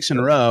just won 6 in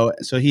a row,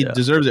 so he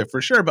deserves it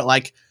for sure. But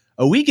like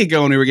a week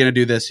ago when we were going to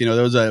do this, there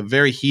was a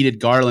very heated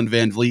Garland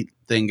Van Vliet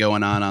thing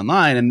going on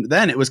online, and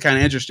then it was kind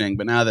of interesting.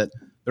 But now that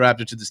the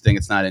Raptors did this thing,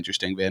 it's not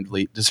interesting. Van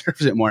Vliet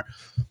deserves it more.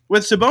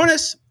 With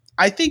Sabonis,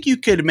 I think you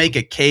could make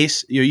a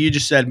case. You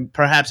just said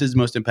perhaps his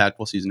most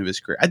impactful season of his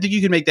career. I think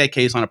you could make that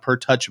case on a per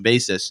touch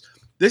basis.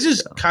 This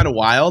is kind of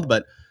wild,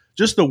 but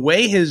just the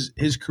way his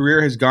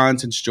career has gone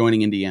since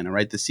joining Indiana,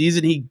 right? The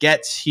season he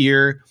gets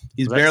here,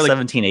 he's barely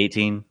 17,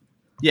 18.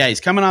 Yeah,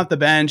 he's coming off the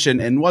bench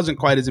and wasn't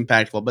quite as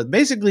impactful. But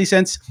basically,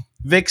 since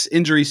Vic's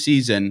injury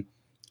season,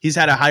 he's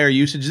had a higher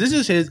usage. He's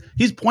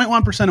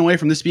 0.1% away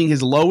from this being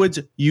his lowest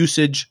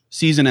usage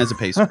season as a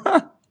Pacer.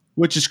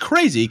 Which is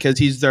crazy because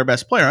he's their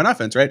best player on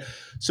offense, right?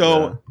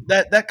 So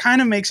that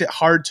kind of makes it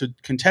hard to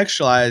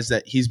contextualize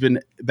that he's been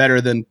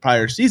better than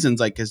prior seasons,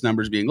 like his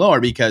numbers being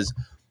lower, because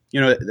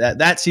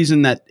that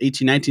season, that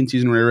 18-19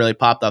 season where he really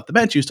popped off the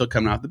bench, he was still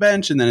coming off the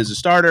bench, and then as a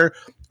starter,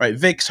 right?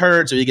 Vic's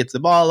hurt, so he gets the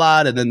ball a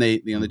lot, and then they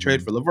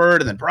trade for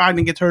LeVert, and then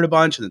Brogdon gets hurt a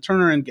bunch, and then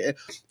Turner, and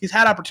he's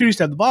had opportunities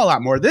to have the ball a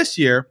lot more this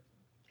year.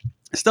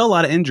 Still a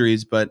lot of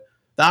injuries, but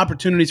the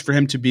opportunities for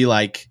him to be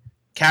like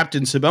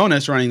Captain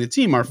Sabonis running the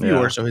team are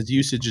fewer, so his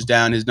usage is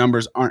down. His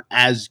numbers aren't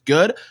as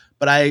good,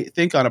 but I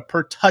think on a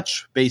per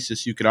touch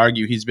basis, you could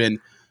argue he's been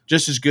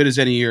just as good as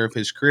any year of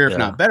his career, if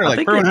not better.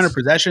 Like per 100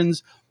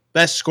 possessions,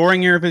 best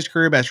scoring year of his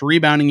career, best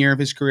rebounding year of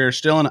his career,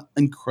 still an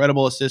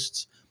incredible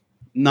assists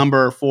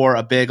number for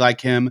a big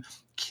like him.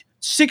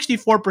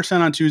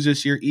 64% on twos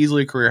this year,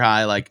 easily career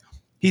high. Like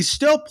he's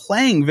still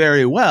playing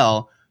very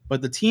well,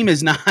 but the team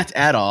is not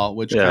at all,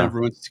 which kind of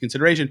ruins his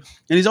consideration.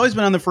 And he's always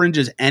been on the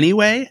fringes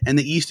anyway, and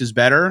the East is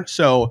better.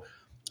 So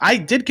I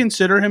did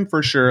consider him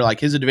for sure. Like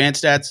his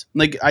advanced stats,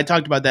 like I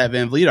talked about that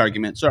Van Vliet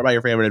argument. Start by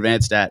your favorite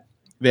advanced stat.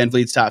 Van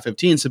Vliet's top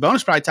 15.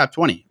 Sabonis probably top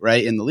 20,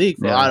 right, in the league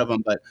for a lot of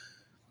them. But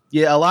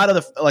yeah, a lot of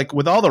the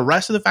with all the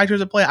rest of the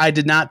factors at play, I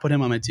did not put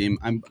him on my team.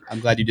 I'm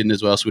glad you didn't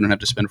as well, so we don't have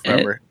to spend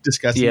forever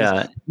discussing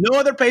this. No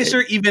other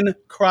Pacer even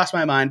crossed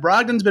my mind.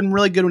 Brogdon's been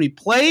really good when he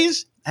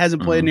plays.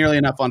 Hasn't played nearly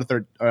enough on a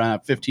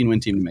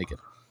 15-win team to make it.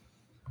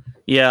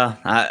 Yeah,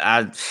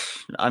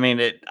 I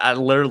mean, I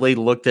literally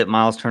looked at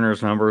Miles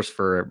Turner's numbers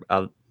for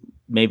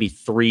maybe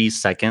 3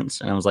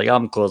 seconds, and I was like,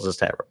 I'm gonna close this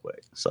tab real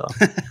quick. So,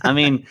 I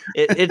mean,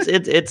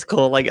 it's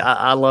cool. Like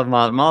I love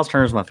Miles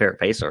Turner's my favorite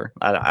Pacer.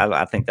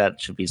 I think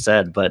that should be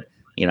said, but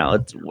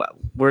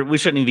we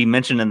shouldn't even be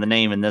mentioning the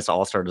name in this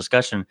All-Star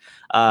discussion.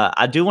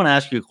 I do want to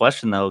ask you a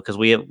question though, because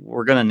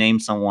we're gonna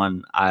name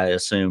someone, I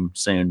assume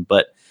soon,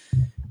 but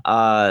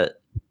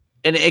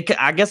and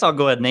I guess I'll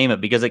go ahead and name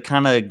it because it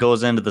kind of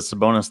goes into the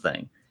Sabonis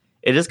thing.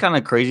 It is kind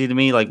of crazy to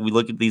me. Like we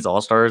look at these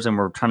All-Stars and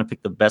we're trying to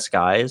pick the best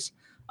guys.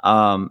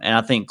 And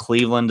I think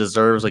Cleveland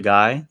deserves a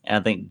guy. And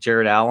I think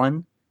Jared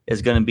Allen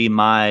is going to be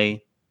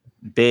my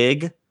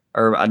big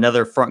or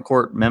another front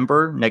court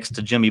member next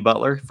to Jimmy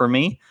Butler for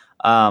me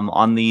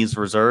on these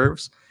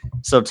reserves.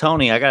 So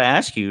Tony, I got to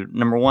ask you,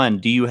 number one,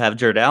 do you have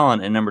Jared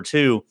Allen? And number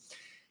two,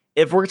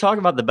 if we're talking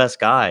about the best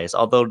guys,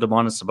 although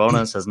Domantas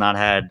Sabonis has not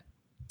had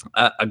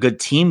a good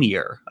team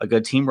year, a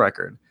good team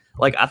record.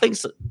 Like I think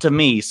to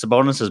me,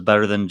 Sabonis is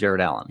better than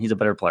Jared Allen. He's a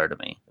better player to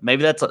me.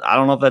 Maybe I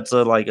don't know if that's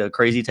a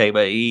crazy take,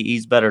 but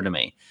he's better to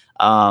me.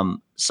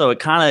 So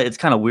it's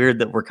kind of weird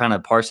that we're kind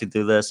of parsing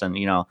through this. And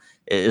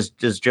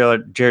does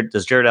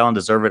Jared Allen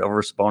deserve it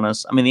over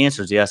Sabonis? I mean, the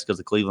answer is yes because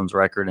of Cleveland's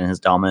record and his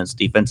dominance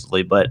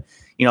defensively. But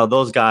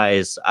those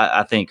guys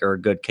I think are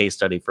a good case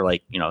study for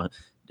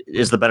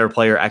is the better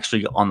player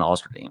actually on the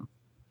All-Star team?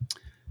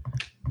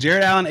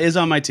 Jared Allen is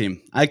on my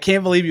team. I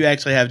can't believe you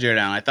actually have Jared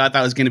Allen. I thought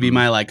that was going to be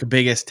my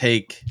biggest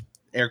take,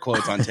 air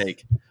quotes on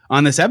take,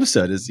 on this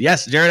episode is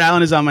yes, Jared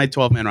Allen is on my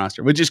 12-man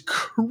roster, which is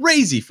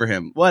crazy for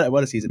him. What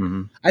a season.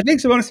 Mm-hmm. I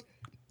think Sabonis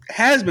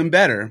has been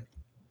better,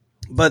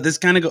 but this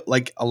kind of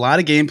a lot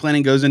of game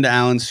planning goes into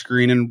Allen's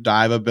screen and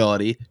dive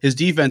ability. His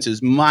defense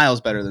is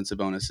miles better than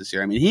Sabonis this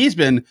year. I mean, he's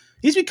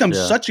become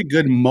such a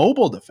good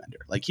mobile defender.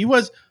 Like he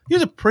was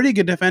a pretty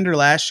good defender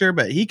last year,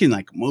 but he can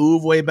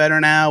move way better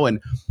now.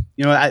 And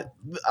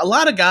a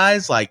lot of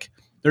guys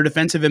their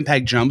defensive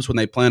impact jumps when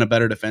they play on a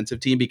better defensive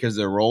team because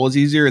their role is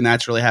easier, and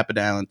that's really happened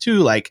to Allen too.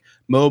 Like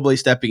Mobley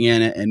stepping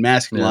in and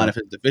masking a lot of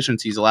his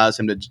deficiencies allows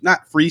him to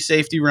not free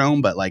safety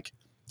roam, but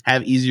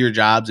have easier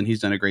jobs, and he's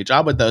done a great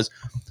job with those.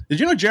 Did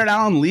you know Jared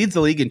Allen leads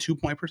the league in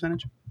 2-point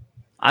percentage?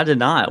 I did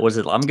not. Was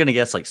it? I'm going to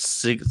guess like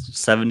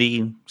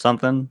 70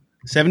 something.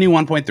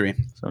 71.3.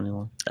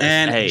 71.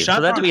 And hey, shots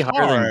for that to be aren't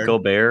higher hard. than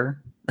Gobert.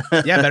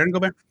 Yeah, better than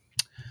Gobert.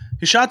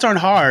 His shots aren't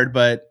hard,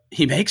 but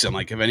he makes them.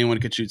 Like if anyone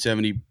could shoot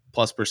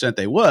 70+%,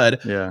 they would.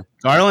 Yeah.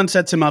 Garland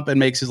sets him up and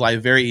makes his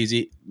life very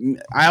easy.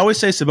 I always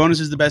say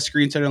Sabonis is the best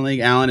screen setter in the league.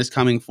 Allen is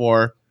coming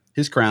for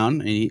his crown.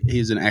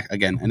 He's an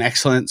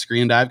excellent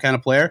screen dive kind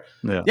of player.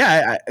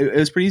 Yeah, it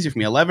was pretty easy for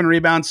me. 11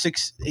 rebounds,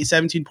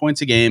 17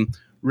 points a game.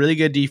 Really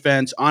good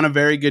defense on a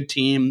very good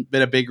team.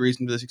 Been a big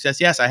reason for the success.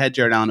 Yes, I had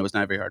Jared Allen. It was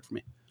not very hard for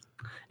me.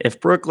 If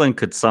Brooklyn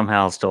could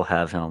somehow still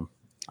have him,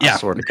 I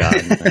swear to God,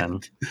 man.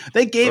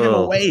 They gave him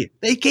away.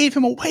 They gave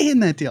him away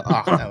in that deal.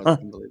 Oh, that was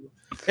unbelievable.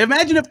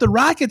 Imagine if the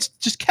Rockets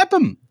just kept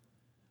him.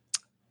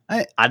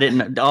 I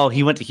didn't. Oh,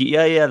 he went to.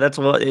 Yeah. That's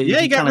what.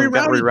 He got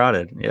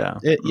rerouted.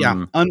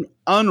 Yeah.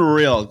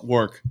 Unreal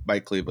work by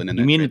Cleveland.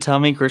 You mean to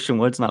tell me Christian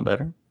Wood's not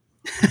better?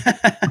 All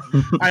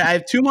right, I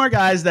have two more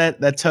guys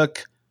that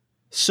took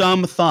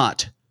some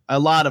thought, a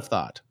lot of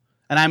thought,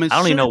 and I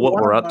don't even know what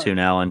we're up to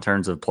now in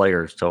terms of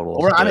players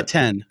total. I'm at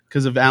 10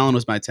 because of Allen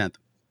was my 10th.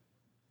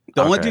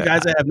 The only two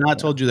guys I have not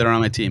told you that are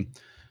on my team.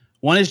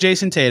 One is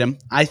Jason Tatum.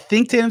 I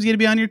think Tatum's going to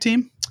be on your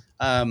team.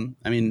 The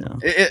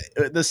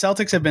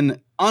Celtics have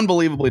been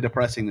unbelievably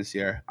depressing this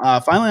year.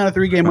 Finally on a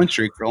 3-game win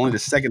streak for only the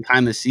second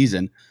time this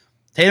season.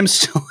 Tatum's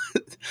still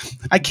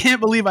I can't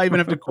believe I even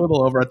have to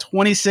quibble over a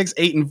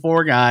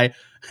 26-8-4 guy,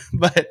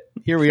 but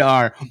here we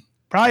are.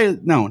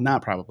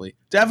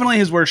 Definitely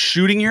his worst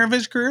shooting year of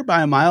his career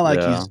by a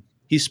mile.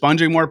 He's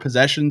sponging more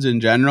possessions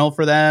in general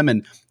for them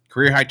and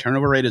career high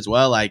turnover rate as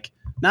well. Like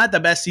not the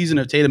best season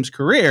of Tatum's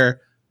career,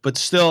 but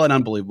still an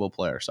unbelievable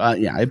player. So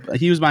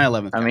he was my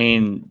 11th. I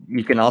mean,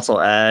 you can also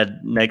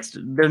add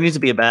there needs to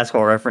be a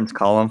Basketball Reference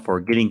column for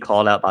getting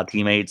called out by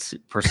teammates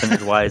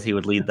percentage wise. He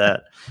would lead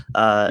that,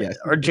 yes.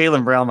 Or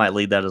Jaylen Brown might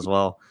lead that as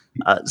well.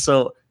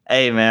 So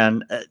hey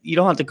man, you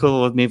don't have to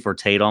quibble with me for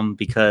Tatum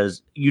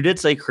because you did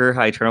say career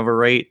high turnover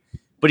rate,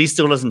 but he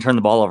still doesn't turn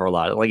the ball over a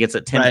lot. Like it's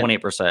at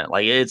 10.8%.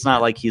 Like it's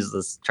not like he's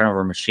this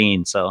turnover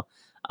machine. So,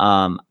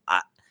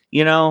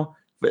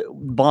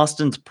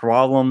 Boston's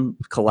problem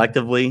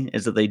collectively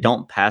is that they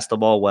don't pass the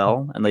ball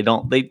well, and they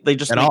just make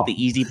the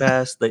easy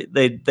pass. They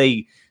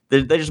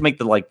just make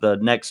the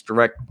next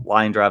direct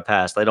line drive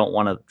pass. They don't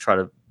want to try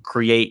to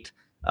create.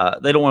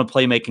 They don't want to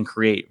play, make, and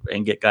create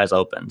and get guys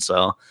open.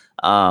 So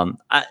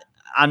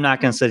I'm not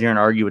going to sit here and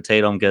argue with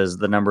Tatum because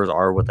the numbers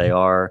are what they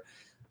are.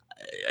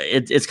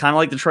 It's kind of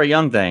like the Trae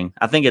Young thing.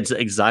 I think it's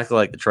exactly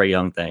like the Trae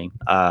Young thing.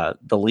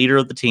 The leader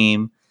of the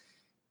team,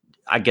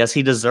 I guess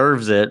he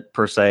deserves it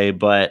per se,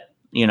 but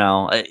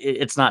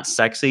it's not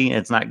sexy.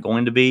 It's not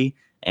going to be.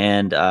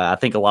 And I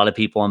think a lot of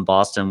people in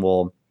Boston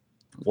will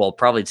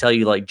probably tell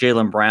you like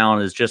Jaylen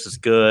Brown is just as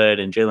good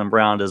and Jaylen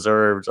Brown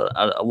deserves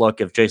a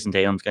look if Jason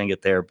Tatum's going to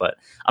get there. But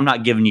I'm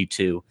not giving you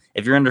 2.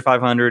 If you're under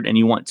 500 and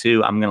you want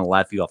 2, I'm going to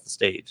laugh you off the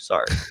stage.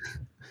 Sorry.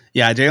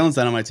 Yeah, Jaylen's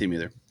not on my team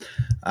either.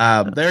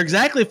 They're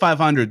exactly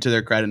 500 to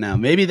their credit now.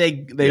 Maybe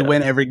they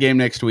win every game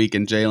next week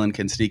and Jaylen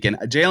can sneak in.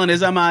 Jaylen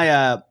is on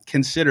my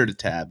considered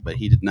tab, but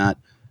he did not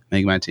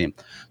make my team.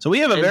 So we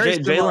have a very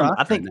Jaylen.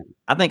 I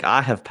think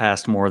I have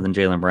passed more than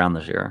Jaylen Brown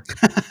this year.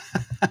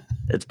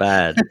 It's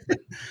bad.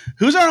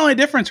 Who's our only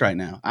difference right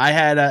now? I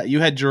had you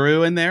had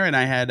Drew in there, and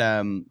I had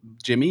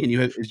Jimmy, and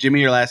is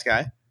Jimmy your last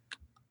guy?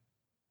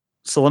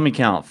 So let me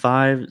count: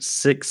 5,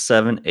 6,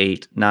 7,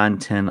 8, 9,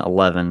 10,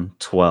 11,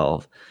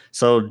 12.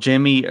 So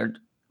Jimmy,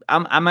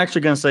 I'm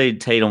actually going to say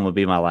Tatum would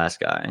be my last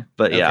guy,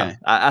 but yeah,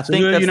 I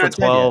think that's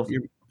the 12.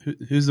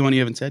 Who's the one you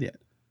haven't said yet?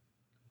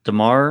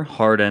 DeMar,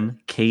 Harden,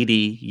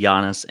 KD,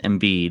 Giannis,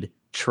 Embiid,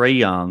 Trae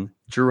Young,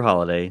 Drew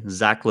Holiday,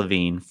 Zach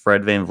LaVine,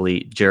 Fred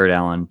VanVleet, Jared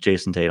Allen,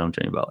 Jason Tatum,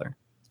 Jimmy Butler.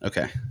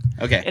 Okay.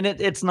 And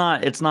it's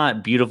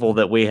not beautiful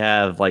that we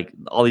have like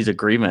all these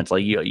agreements.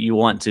 Like you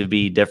want to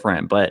be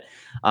different, but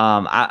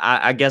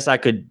I guess I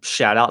could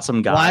shout out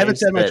some guys. Well, I haven't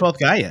said my 12th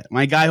guy yet.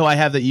 My guy who I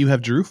have that you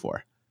have Drew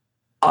for.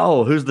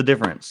 Oh, who's the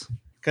difference?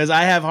 Because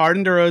I have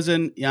Harden,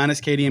 DeRozan, Giannis,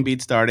 KD, and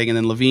Embiid starting, and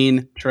then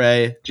LaVine,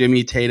 Trae,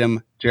 Jimmy,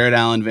 Tatum, Jared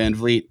Allen,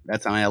 VanVleet.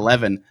 That's on my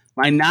 11.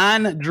 My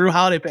non-Drew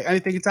Holiday pick, I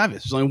think it's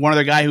obvious. There's only one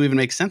other guy who even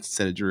makes sense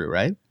instead of Drew,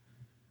 right?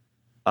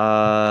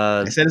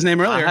 I said his name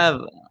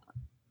earlier.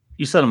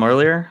 You said him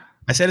earlier?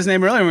 I said his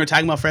name earlier when we were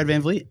talking about Fred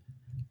VanVleet.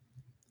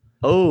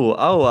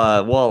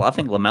 Well, I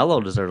think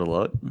LaMelo deserves a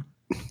look.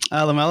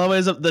 LaMelo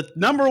is the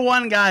number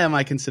one guy on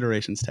my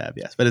considerations tab,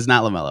 yes, but it's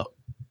not LaMelo.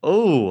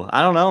 Oh,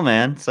 I don't know,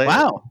 man.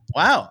 Wow.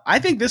 I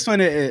think this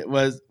one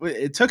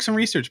it took some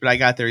research, but I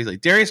got there easily.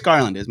 Darius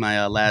Garland is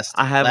my last.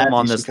 I have him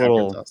on this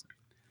little.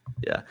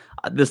 Yeah,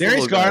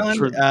 Darius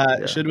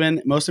Garland should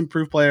win Most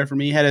Improved Player for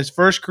me. He had his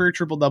first career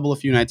triple-double a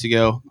few nights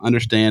ago.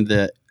 Understand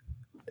that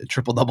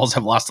triple-doubles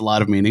have lost a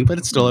lot of meaning, but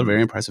it's still a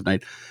very impressive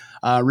night.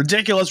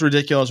 Ridiculous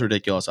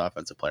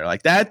offensive player.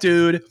 Like that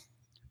dude,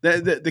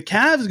 the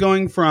Cavs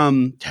going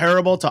from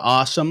terrible to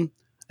awesome.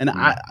 And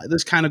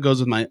this kind of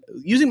goes with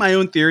using my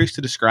own theories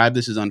to describe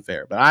this is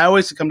unfair. But I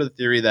always come to the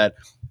theory that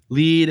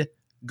lead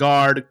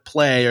guard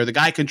play or the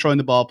guy controlling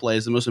the ball play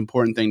is the most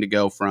important thing to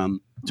go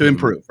from to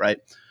improve, right?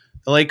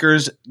 The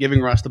Lakers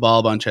giving Russ the ball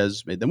a bunch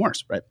has made them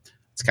worse, right?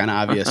 It's kind of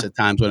obvious at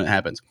times when it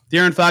happens.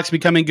 De'Aaron Fox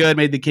becoming good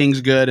made the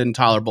Kings good and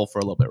tolerable for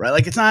a little bit, right?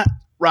 Like, it's not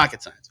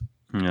rocket science.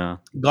 Yeah.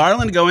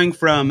 Garland going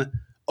from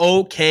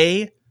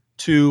okay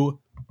to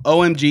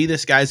OMG,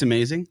 this guy's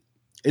amazing,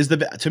 is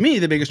to me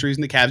the biggest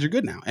reason the Cavs are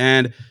good now.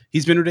 And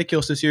he's been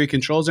ridiculous this year. He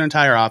controls their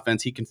entire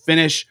offense. He can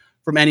finish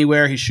from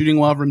anywhere. He's shooting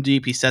well from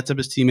deep. He sets up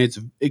his teammates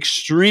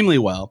extremely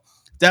well.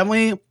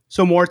 Definitely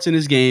some warts in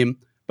his game,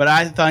 but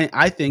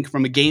I think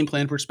from a game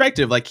plan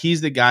perspective, like,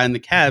 he's the guy in the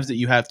Cavs that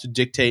you have to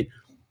dictate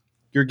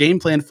your game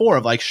plan for,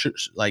 of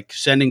like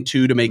sending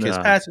two to make his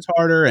passes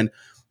harder and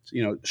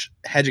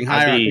hedging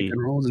higher on pick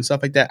and rolls and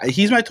stuff like that.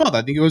 He's my 12th.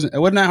 I think it wasn't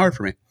that hard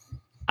for me.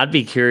 I'd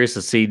be curious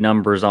to see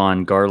numbers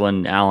on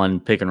Garland,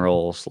 Allen pick and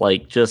rolls,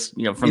 like, just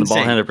from the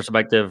ball handler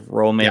perspective,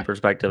 role man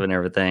perspective, and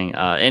everything,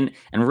 and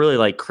really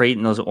like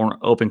creating those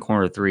open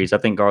corner threes. I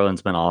think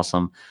Garland's been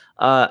awesome.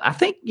 I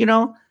think I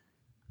don't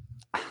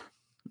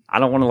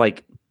want to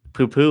like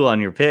poo-poo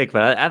on your pick,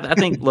 but I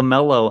think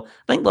LaMelo.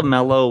 I think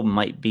LaMelo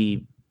might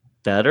be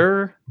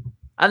better.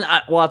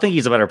 I think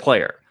he's a better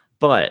player,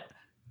 but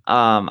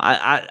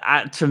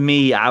to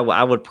me,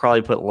 I would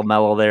probably put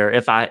LaMelo there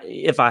if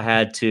I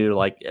had to,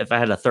 like, if I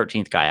had a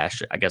 13th guy,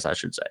 I guess I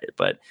should say it.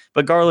 But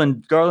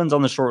Garland's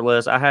on the short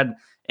list. I had,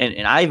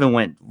 and I even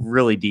went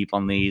really deep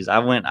on these.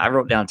 I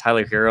wrote down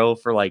Tyler Hero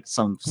for like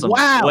some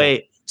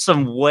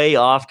way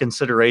off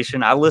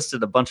consideration. I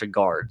listed a bunch of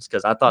guards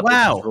because I thought this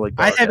was really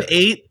guard.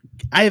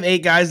 I have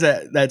eight guys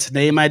that's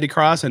name I had to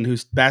cross and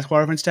whose basketball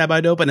reference tab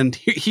I'd open, and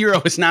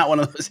Hero is not one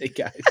of those 8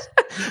 guys.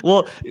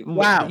 Well,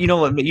 wow. You know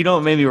what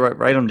made me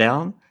write him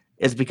down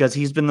is because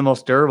he's been the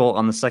most durable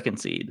on the second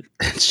seed.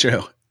 It's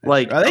true.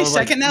 Like, are they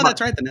second now?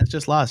 That's right. The Nets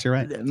just lost. You're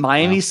right.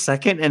 Miami's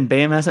second, and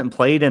Bam hasn't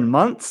played in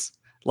months.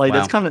 Like,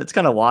 it's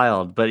kind of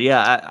wild. But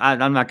yeah,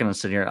 I'm not going to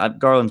sit here.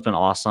 Garland's been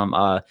awesome.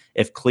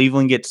 If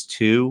Cleveland gets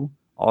 2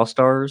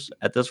 All-Stars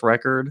at this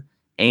record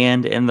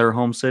and in their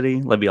home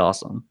city, that'd be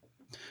awesome.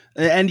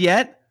 And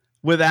yet,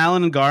 with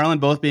Allen and Garland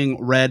both being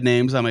red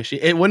names on my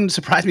sheet, it wouldn't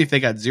surprise me if they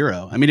got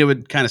 0. I mean, it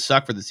would kind of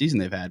suck for the season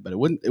they've had, but it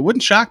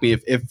wouldn't shock me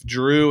if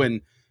Drew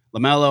and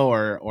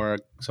LaMelo or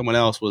someone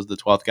else was the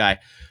 12th guy.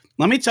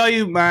 Let me tell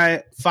you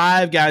my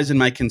 5 guys in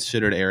my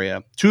considered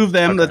area. 2 of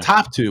them, the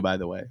top 2, by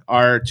the way,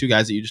 are 2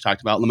 guys that you just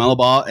talked about, LaMelo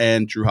Ball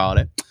and Drew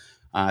Holiday.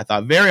 I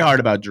thought very hard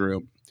about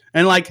Drew.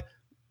 And like,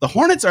 the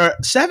Hornets are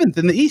 7th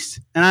in the East,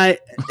 and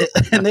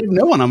they have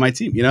no one on my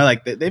team.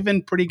 Like, they've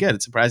been pretty good.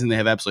 It's surprising they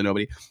have absolutely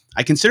nobody.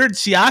 I considered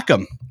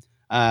Siakam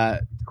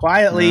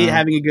quietly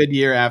having a good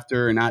year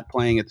after not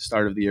playing at the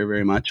start of the year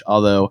very much,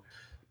 although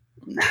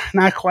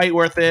not quite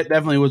worth it.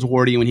 Definitely was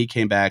warty when he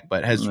came back,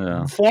 but has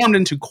formed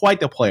into quite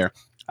the player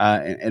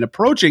and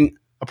approaching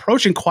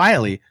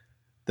quietly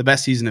the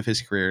best season of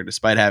his career,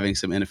 despite having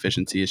some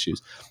inefficiency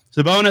issues.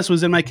 Sabonis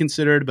was in my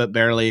considered, but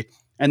barely.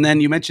 And then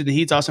you mentioned the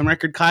Heat's awesome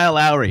record. Kyle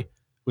Lowry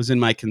was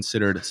in my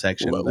considered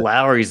section.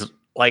 Lowry's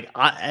like,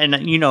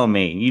 and you know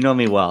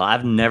me well.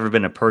 I've never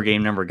been a per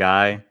game number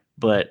guy,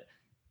 but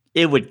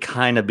it would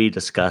kind of be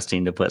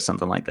disgusting to put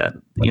something like that,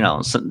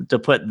 to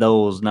put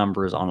those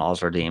numbers on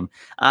All-Star team.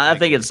 I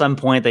think at some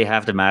point they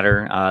have to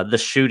matter. The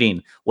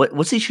shooting,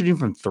 what's he shooting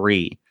from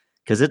 3?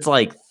 Because it's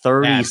like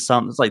 30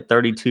 something. It's like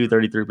 32,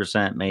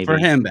 33% maybe. For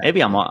him,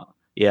 maybe I'm on.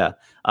 Yeah.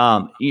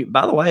 By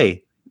the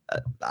way,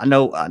 I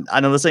know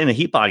this ain't a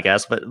Heat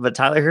podcast, but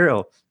Tyler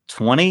Hero,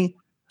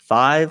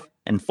 25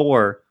 and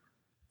 4,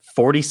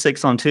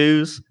 46 on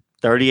 2s,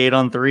 38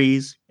 on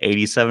 3s,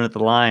 87 at the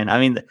line. I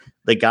mean,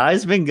 the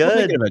guy's been good.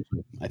 He'll make it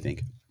eventually, I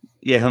think.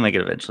 Yeah, he'll make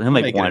it eventually. He'll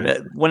make one.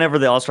 Whenever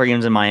the All-Star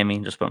game's in Miami,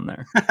 just put him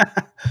there.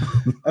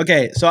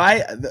 Okay, so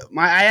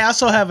I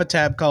also have a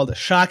tab called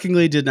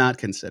Shockingly Did Not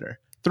Consider.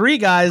 3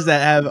 guys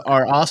that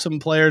are awesome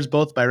players,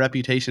 both by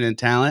reputation and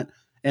talent,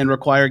 and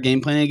require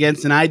game planning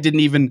against, and I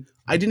didn't even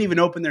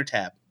open their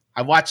tab.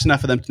 I've watched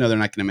enough of them to know they're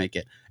not going to make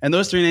it. And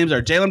those 3 names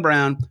are Jaylen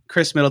Brown,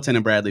 Chris Middleton,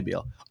 and Bradley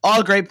Beal.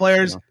 All great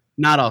players,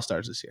 not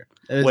All-Stars this year.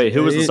 Wait,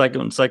 who was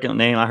the second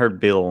name? I heard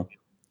Beal.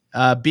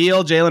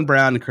 Beal, Jaylen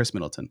Brown, and Chris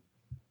Middleton.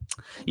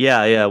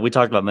 Yeah. We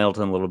talked about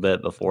Middleton a little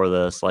bit before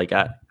this. Like,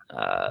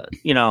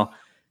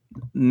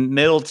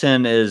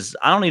 Middleton is,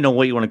 I don't even know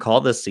what you want to call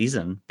this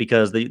season,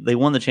 because they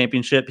won the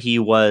championship. He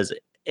was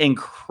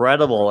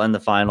incredible in the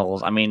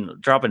finals. I mean,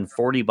 dropping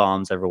 40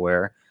 bombs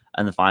everywhere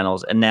in the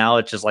finals. And now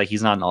it's just like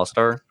he's not an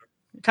All-Star.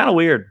 Kind of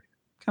weird.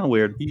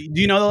 Do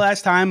you know the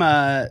last time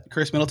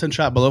Chris Middleton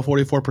shot below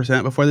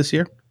 44% before this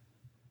year?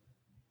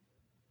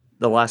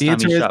 The last time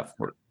he shot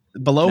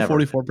below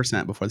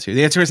 44% before this year.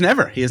 The answer is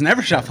never. He has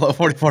never shot below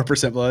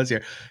 44% below this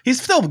year. He's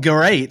still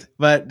great,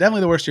 but definitely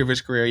the worst year of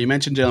his career. You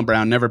mentioned Jaylen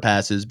Brown, never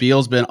passes.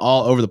 Beal's been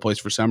all over the place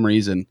for some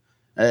reason.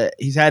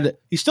 He's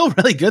still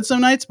really good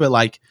some nights, but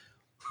like,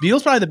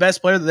 Beal's probably the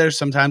best player. There's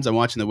sometimes I'm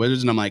watching the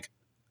Wizards and I'm like,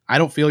 I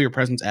don't feel your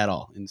presence at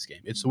all in this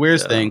game. It's the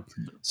weirdest thing.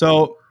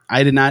 So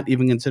I did not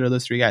even consider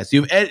those three guys.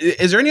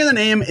 Is there any other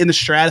name in the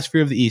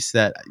stratosphere of the East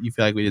that you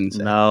feel like we didn't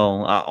say?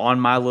 No, on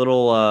my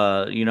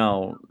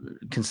little,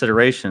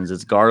 considerations,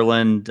 it's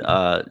Garland,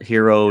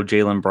 Hero,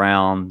 Jaylen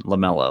Brown,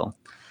 LaMelo.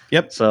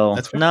 Yep. So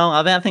no,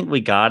 I think we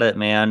got it,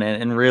 man.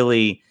 And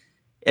really,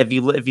 if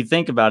you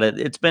think about it,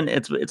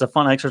 it's a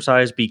fun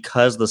exercise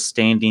because the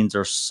standings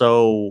are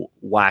so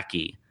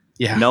wacky.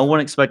 Yeah. No one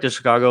expected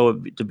Chicago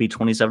to be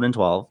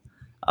 27-12,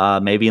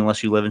 maybe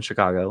unless you live in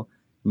Chicago.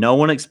 No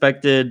one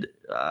expected,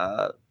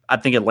 I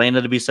think,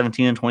 Atlanta to be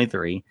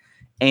 17-23.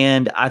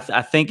 And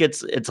I think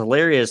it's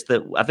hilarious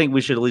that I think we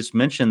should at least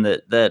mention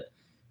that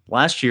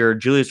last year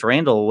Julius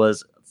Randle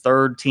was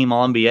third team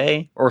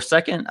All-NBA or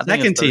second. I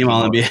think second team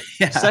All-NBA.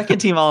 Yeah. Second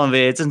team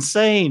All-NBA. It's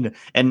insane.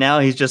 And now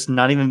he's just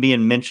not even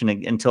being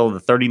mentioned until the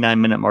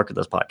 39-minute mark of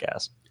this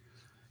podcast.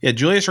 Yeah,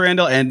 Julius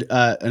Randle and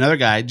another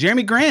guy,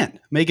 Jeremy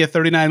Grant, make it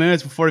 39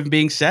 minutes before even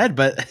being said,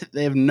 but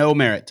they have no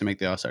merit to make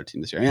the All-Star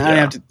team this year.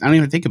 I don't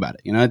even think about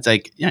it. It's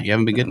like, you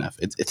haven't been good enough.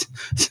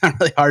 It's not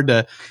really hard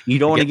to. You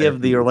don't want to give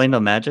the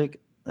Orlando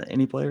Magic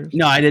any players?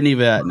 No, I didn't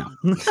even.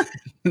 No,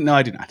 no,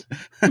 I do not.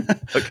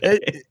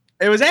 Okay.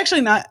 It was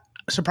actually not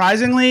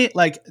surprisingly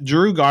like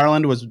Drew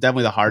Garland was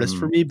definitely the hardest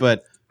for me,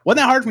 but wasn't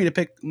that hard for me to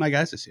pick my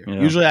guys this year?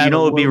 Yeah. Usually, I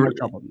would be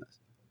trouble than this.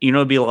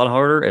 It'd be a lot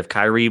harder if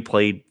Kyrie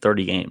played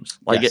 30 games.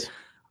 Yes.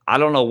 I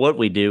don't know what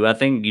we do. I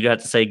think you'd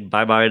have to say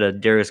bye-bye to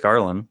Darius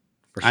Garland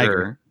for sure. I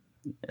agree.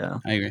 Yeah,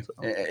 I agree.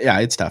 Yeah,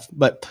 it's tough.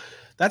 But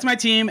that's my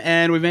team,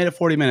 and we've made it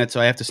 40 minutes,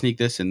 so I have to sneak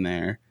this in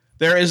there.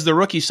 There is the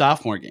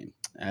rookie-sophomore game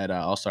at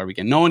All-Star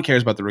Weekend. No one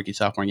cares about the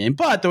rookie-sophomore game,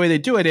 but the way they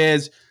do it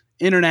is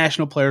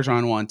international players are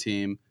on one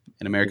team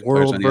and American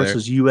players on the other. World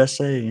versus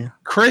USA.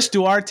 Chris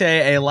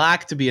Duarte, a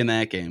lock to be in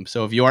that game.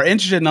 So if you are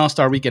interested in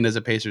All-Star Weekend as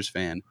a Pacers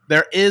fan,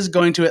 there is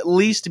going to at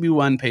least be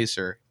one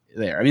Pacer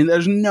there. I mean,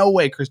 there's no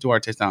way Chris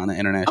Duarte's not on the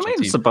international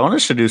team.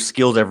 Sabonis should do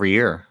skills every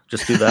year.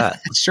 Just do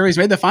that. Sure, he's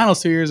made the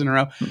finals 2 years in a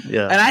row.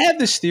 Yeah. And I have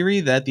this theory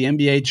that the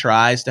NBA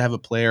tries to have a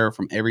player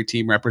from every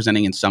team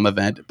representing in some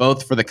event,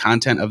 both for the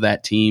content of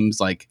that team's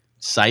like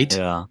site,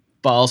 but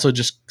also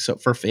just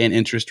for fan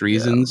interest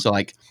reasons. So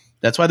like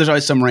that's why there's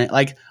always some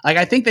like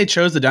I think they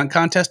chose the dunk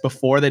contest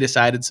before they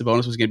decided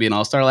Sabonis was going to be an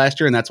All-Star last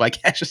year, and that's why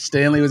Cassius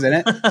Stanley was in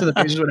it, so the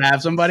Pacers would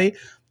have somebody.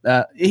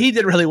 He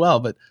did really well,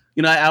 but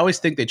I always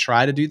think they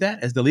try to do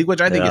that as the league,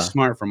 which I think is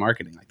smart for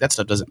marketing. Like that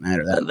stuff doesn't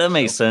matter. That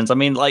makes sense. I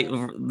mean, like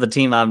the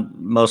team I'm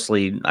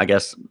mostly, I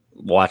guess,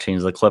 watching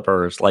is the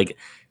Clippers. Like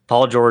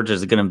Paul George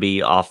is going to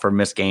be off for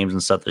missed games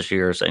and stuff this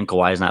year, and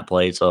Kawhi's not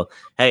played. So,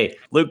 hey,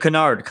 Luke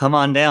Kennard, come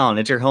on down.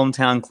 It's your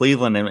hometown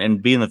Cleveland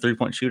and be in the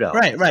 3-point shootout.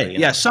 Right.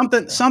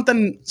 So,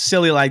 something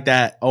silly like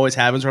that always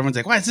happens where everyone's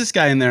like, why is this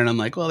guy in there? And I'm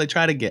like, well, I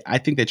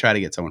think they try to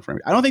get someone from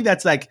me. I don't think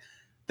that's like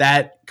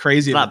that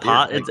crazy. I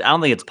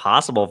don't think it's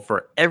possible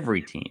for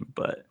every team,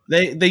 but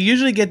they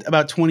usually get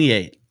about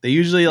 28. They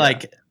usually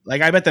like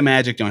I bet the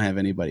Magic don't have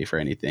anybody for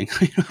anything.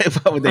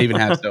 What would they even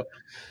have?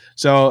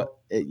 So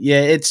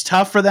yeah, it's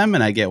tough for them,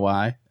 and I get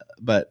why.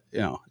 But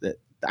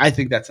I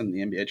think that's something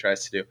the NBA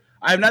tries to do.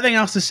 I have nothing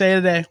else to say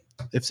today.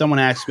 If someone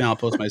asks me, I'll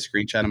post my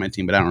screenshot of my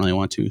team, but I don't really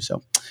want to. So,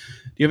 do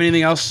you have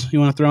anything else you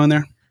want to throw in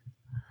there?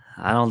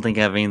 I don't think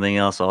I have anything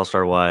else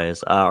All-Star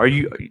wise. Are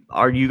you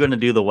going to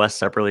do the West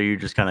separately? Or you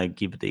just kind of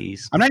keep it the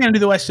East? I'm not going to do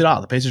the West at all.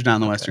 The Pacers not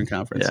in the Western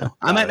Conference. Yeah, so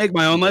I might make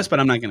my own list, but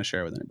I'm not going to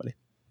share it with anybody.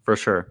 For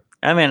sure.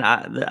 I mean,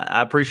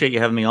 I appreciate you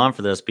having me on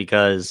for this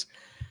because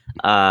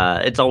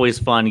it's always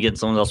fun getting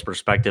someone else's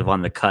perspective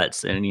on the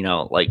cuts. And,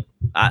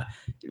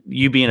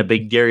 you being a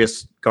big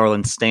Darius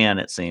Garland stan,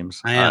 it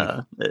seems. I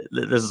am.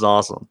 This is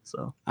awesome.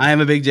 So I am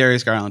a big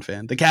Darius Garland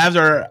fan. The Cavs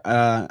are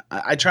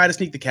I try to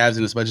sneak the Cavs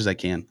in as much as I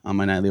can on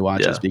my nightly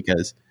watches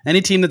because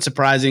any team that's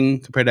surprising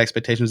compared to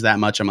expectations that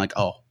much, I'm like,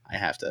 oh, I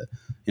have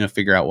to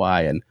figure out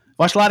why. And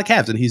watched a lot of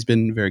Cavs, and he's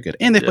been very good.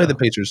 And they played the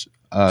Pacers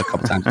a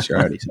couple times this year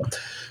already. So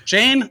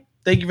Shane,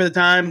 thank you for the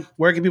time.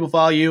 Where can people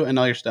follow you and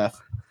all your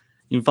stuff?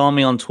 You can follow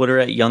me on Twitter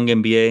at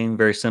YoungNBA.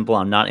 Very simple.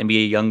 I'm not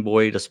NBA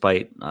YoungBoy,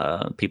 despite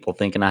people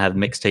thinking I have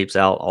mixtapes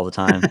out all the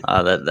time.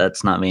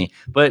 That's not me.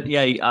 But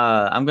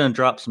yeah, I'm going to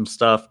drop some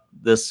stuff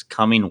this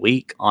coming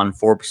week on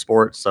Forbes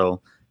Sports.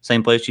 So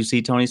same place you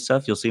see Tony's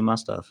stuff, you'll see my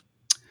stuff.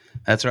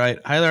 That's right.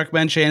 Highly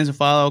recommend Shane as a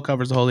follow.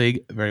 Covers the whole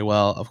league very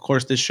well. Of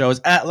course, this show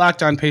is at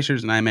Locked On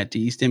Pacers, and I'm at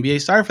D East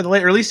NBA. Sorry for the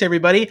late release,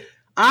 everybody.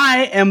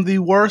 I am the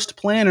worst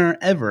planner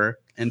ever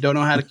and don't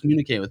know how to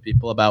communicate with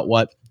people about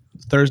what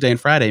Thursday and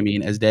Friday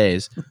mean as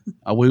days.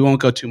 We won't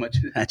go too much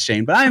into that,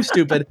 Shane, but I am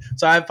stupid.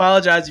 So I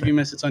apologize if you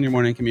missed it on your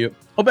morning commute.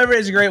 Hope everybody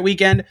has a great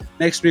weekend.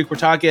 Next week, we're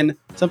talking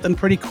something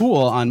pretty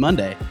cool on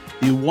Monday,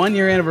 the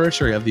 1-year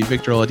anniversary of the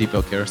Victor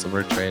Oladipo Caris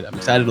LeVert trade. I'm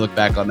excited to look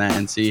back on that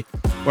and see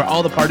where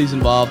all the parties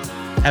involved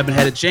have been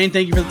headed. Shane,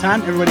 thank you for the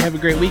time. Everybody have a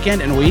great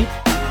weekend, and we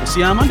will see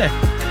you on Monday.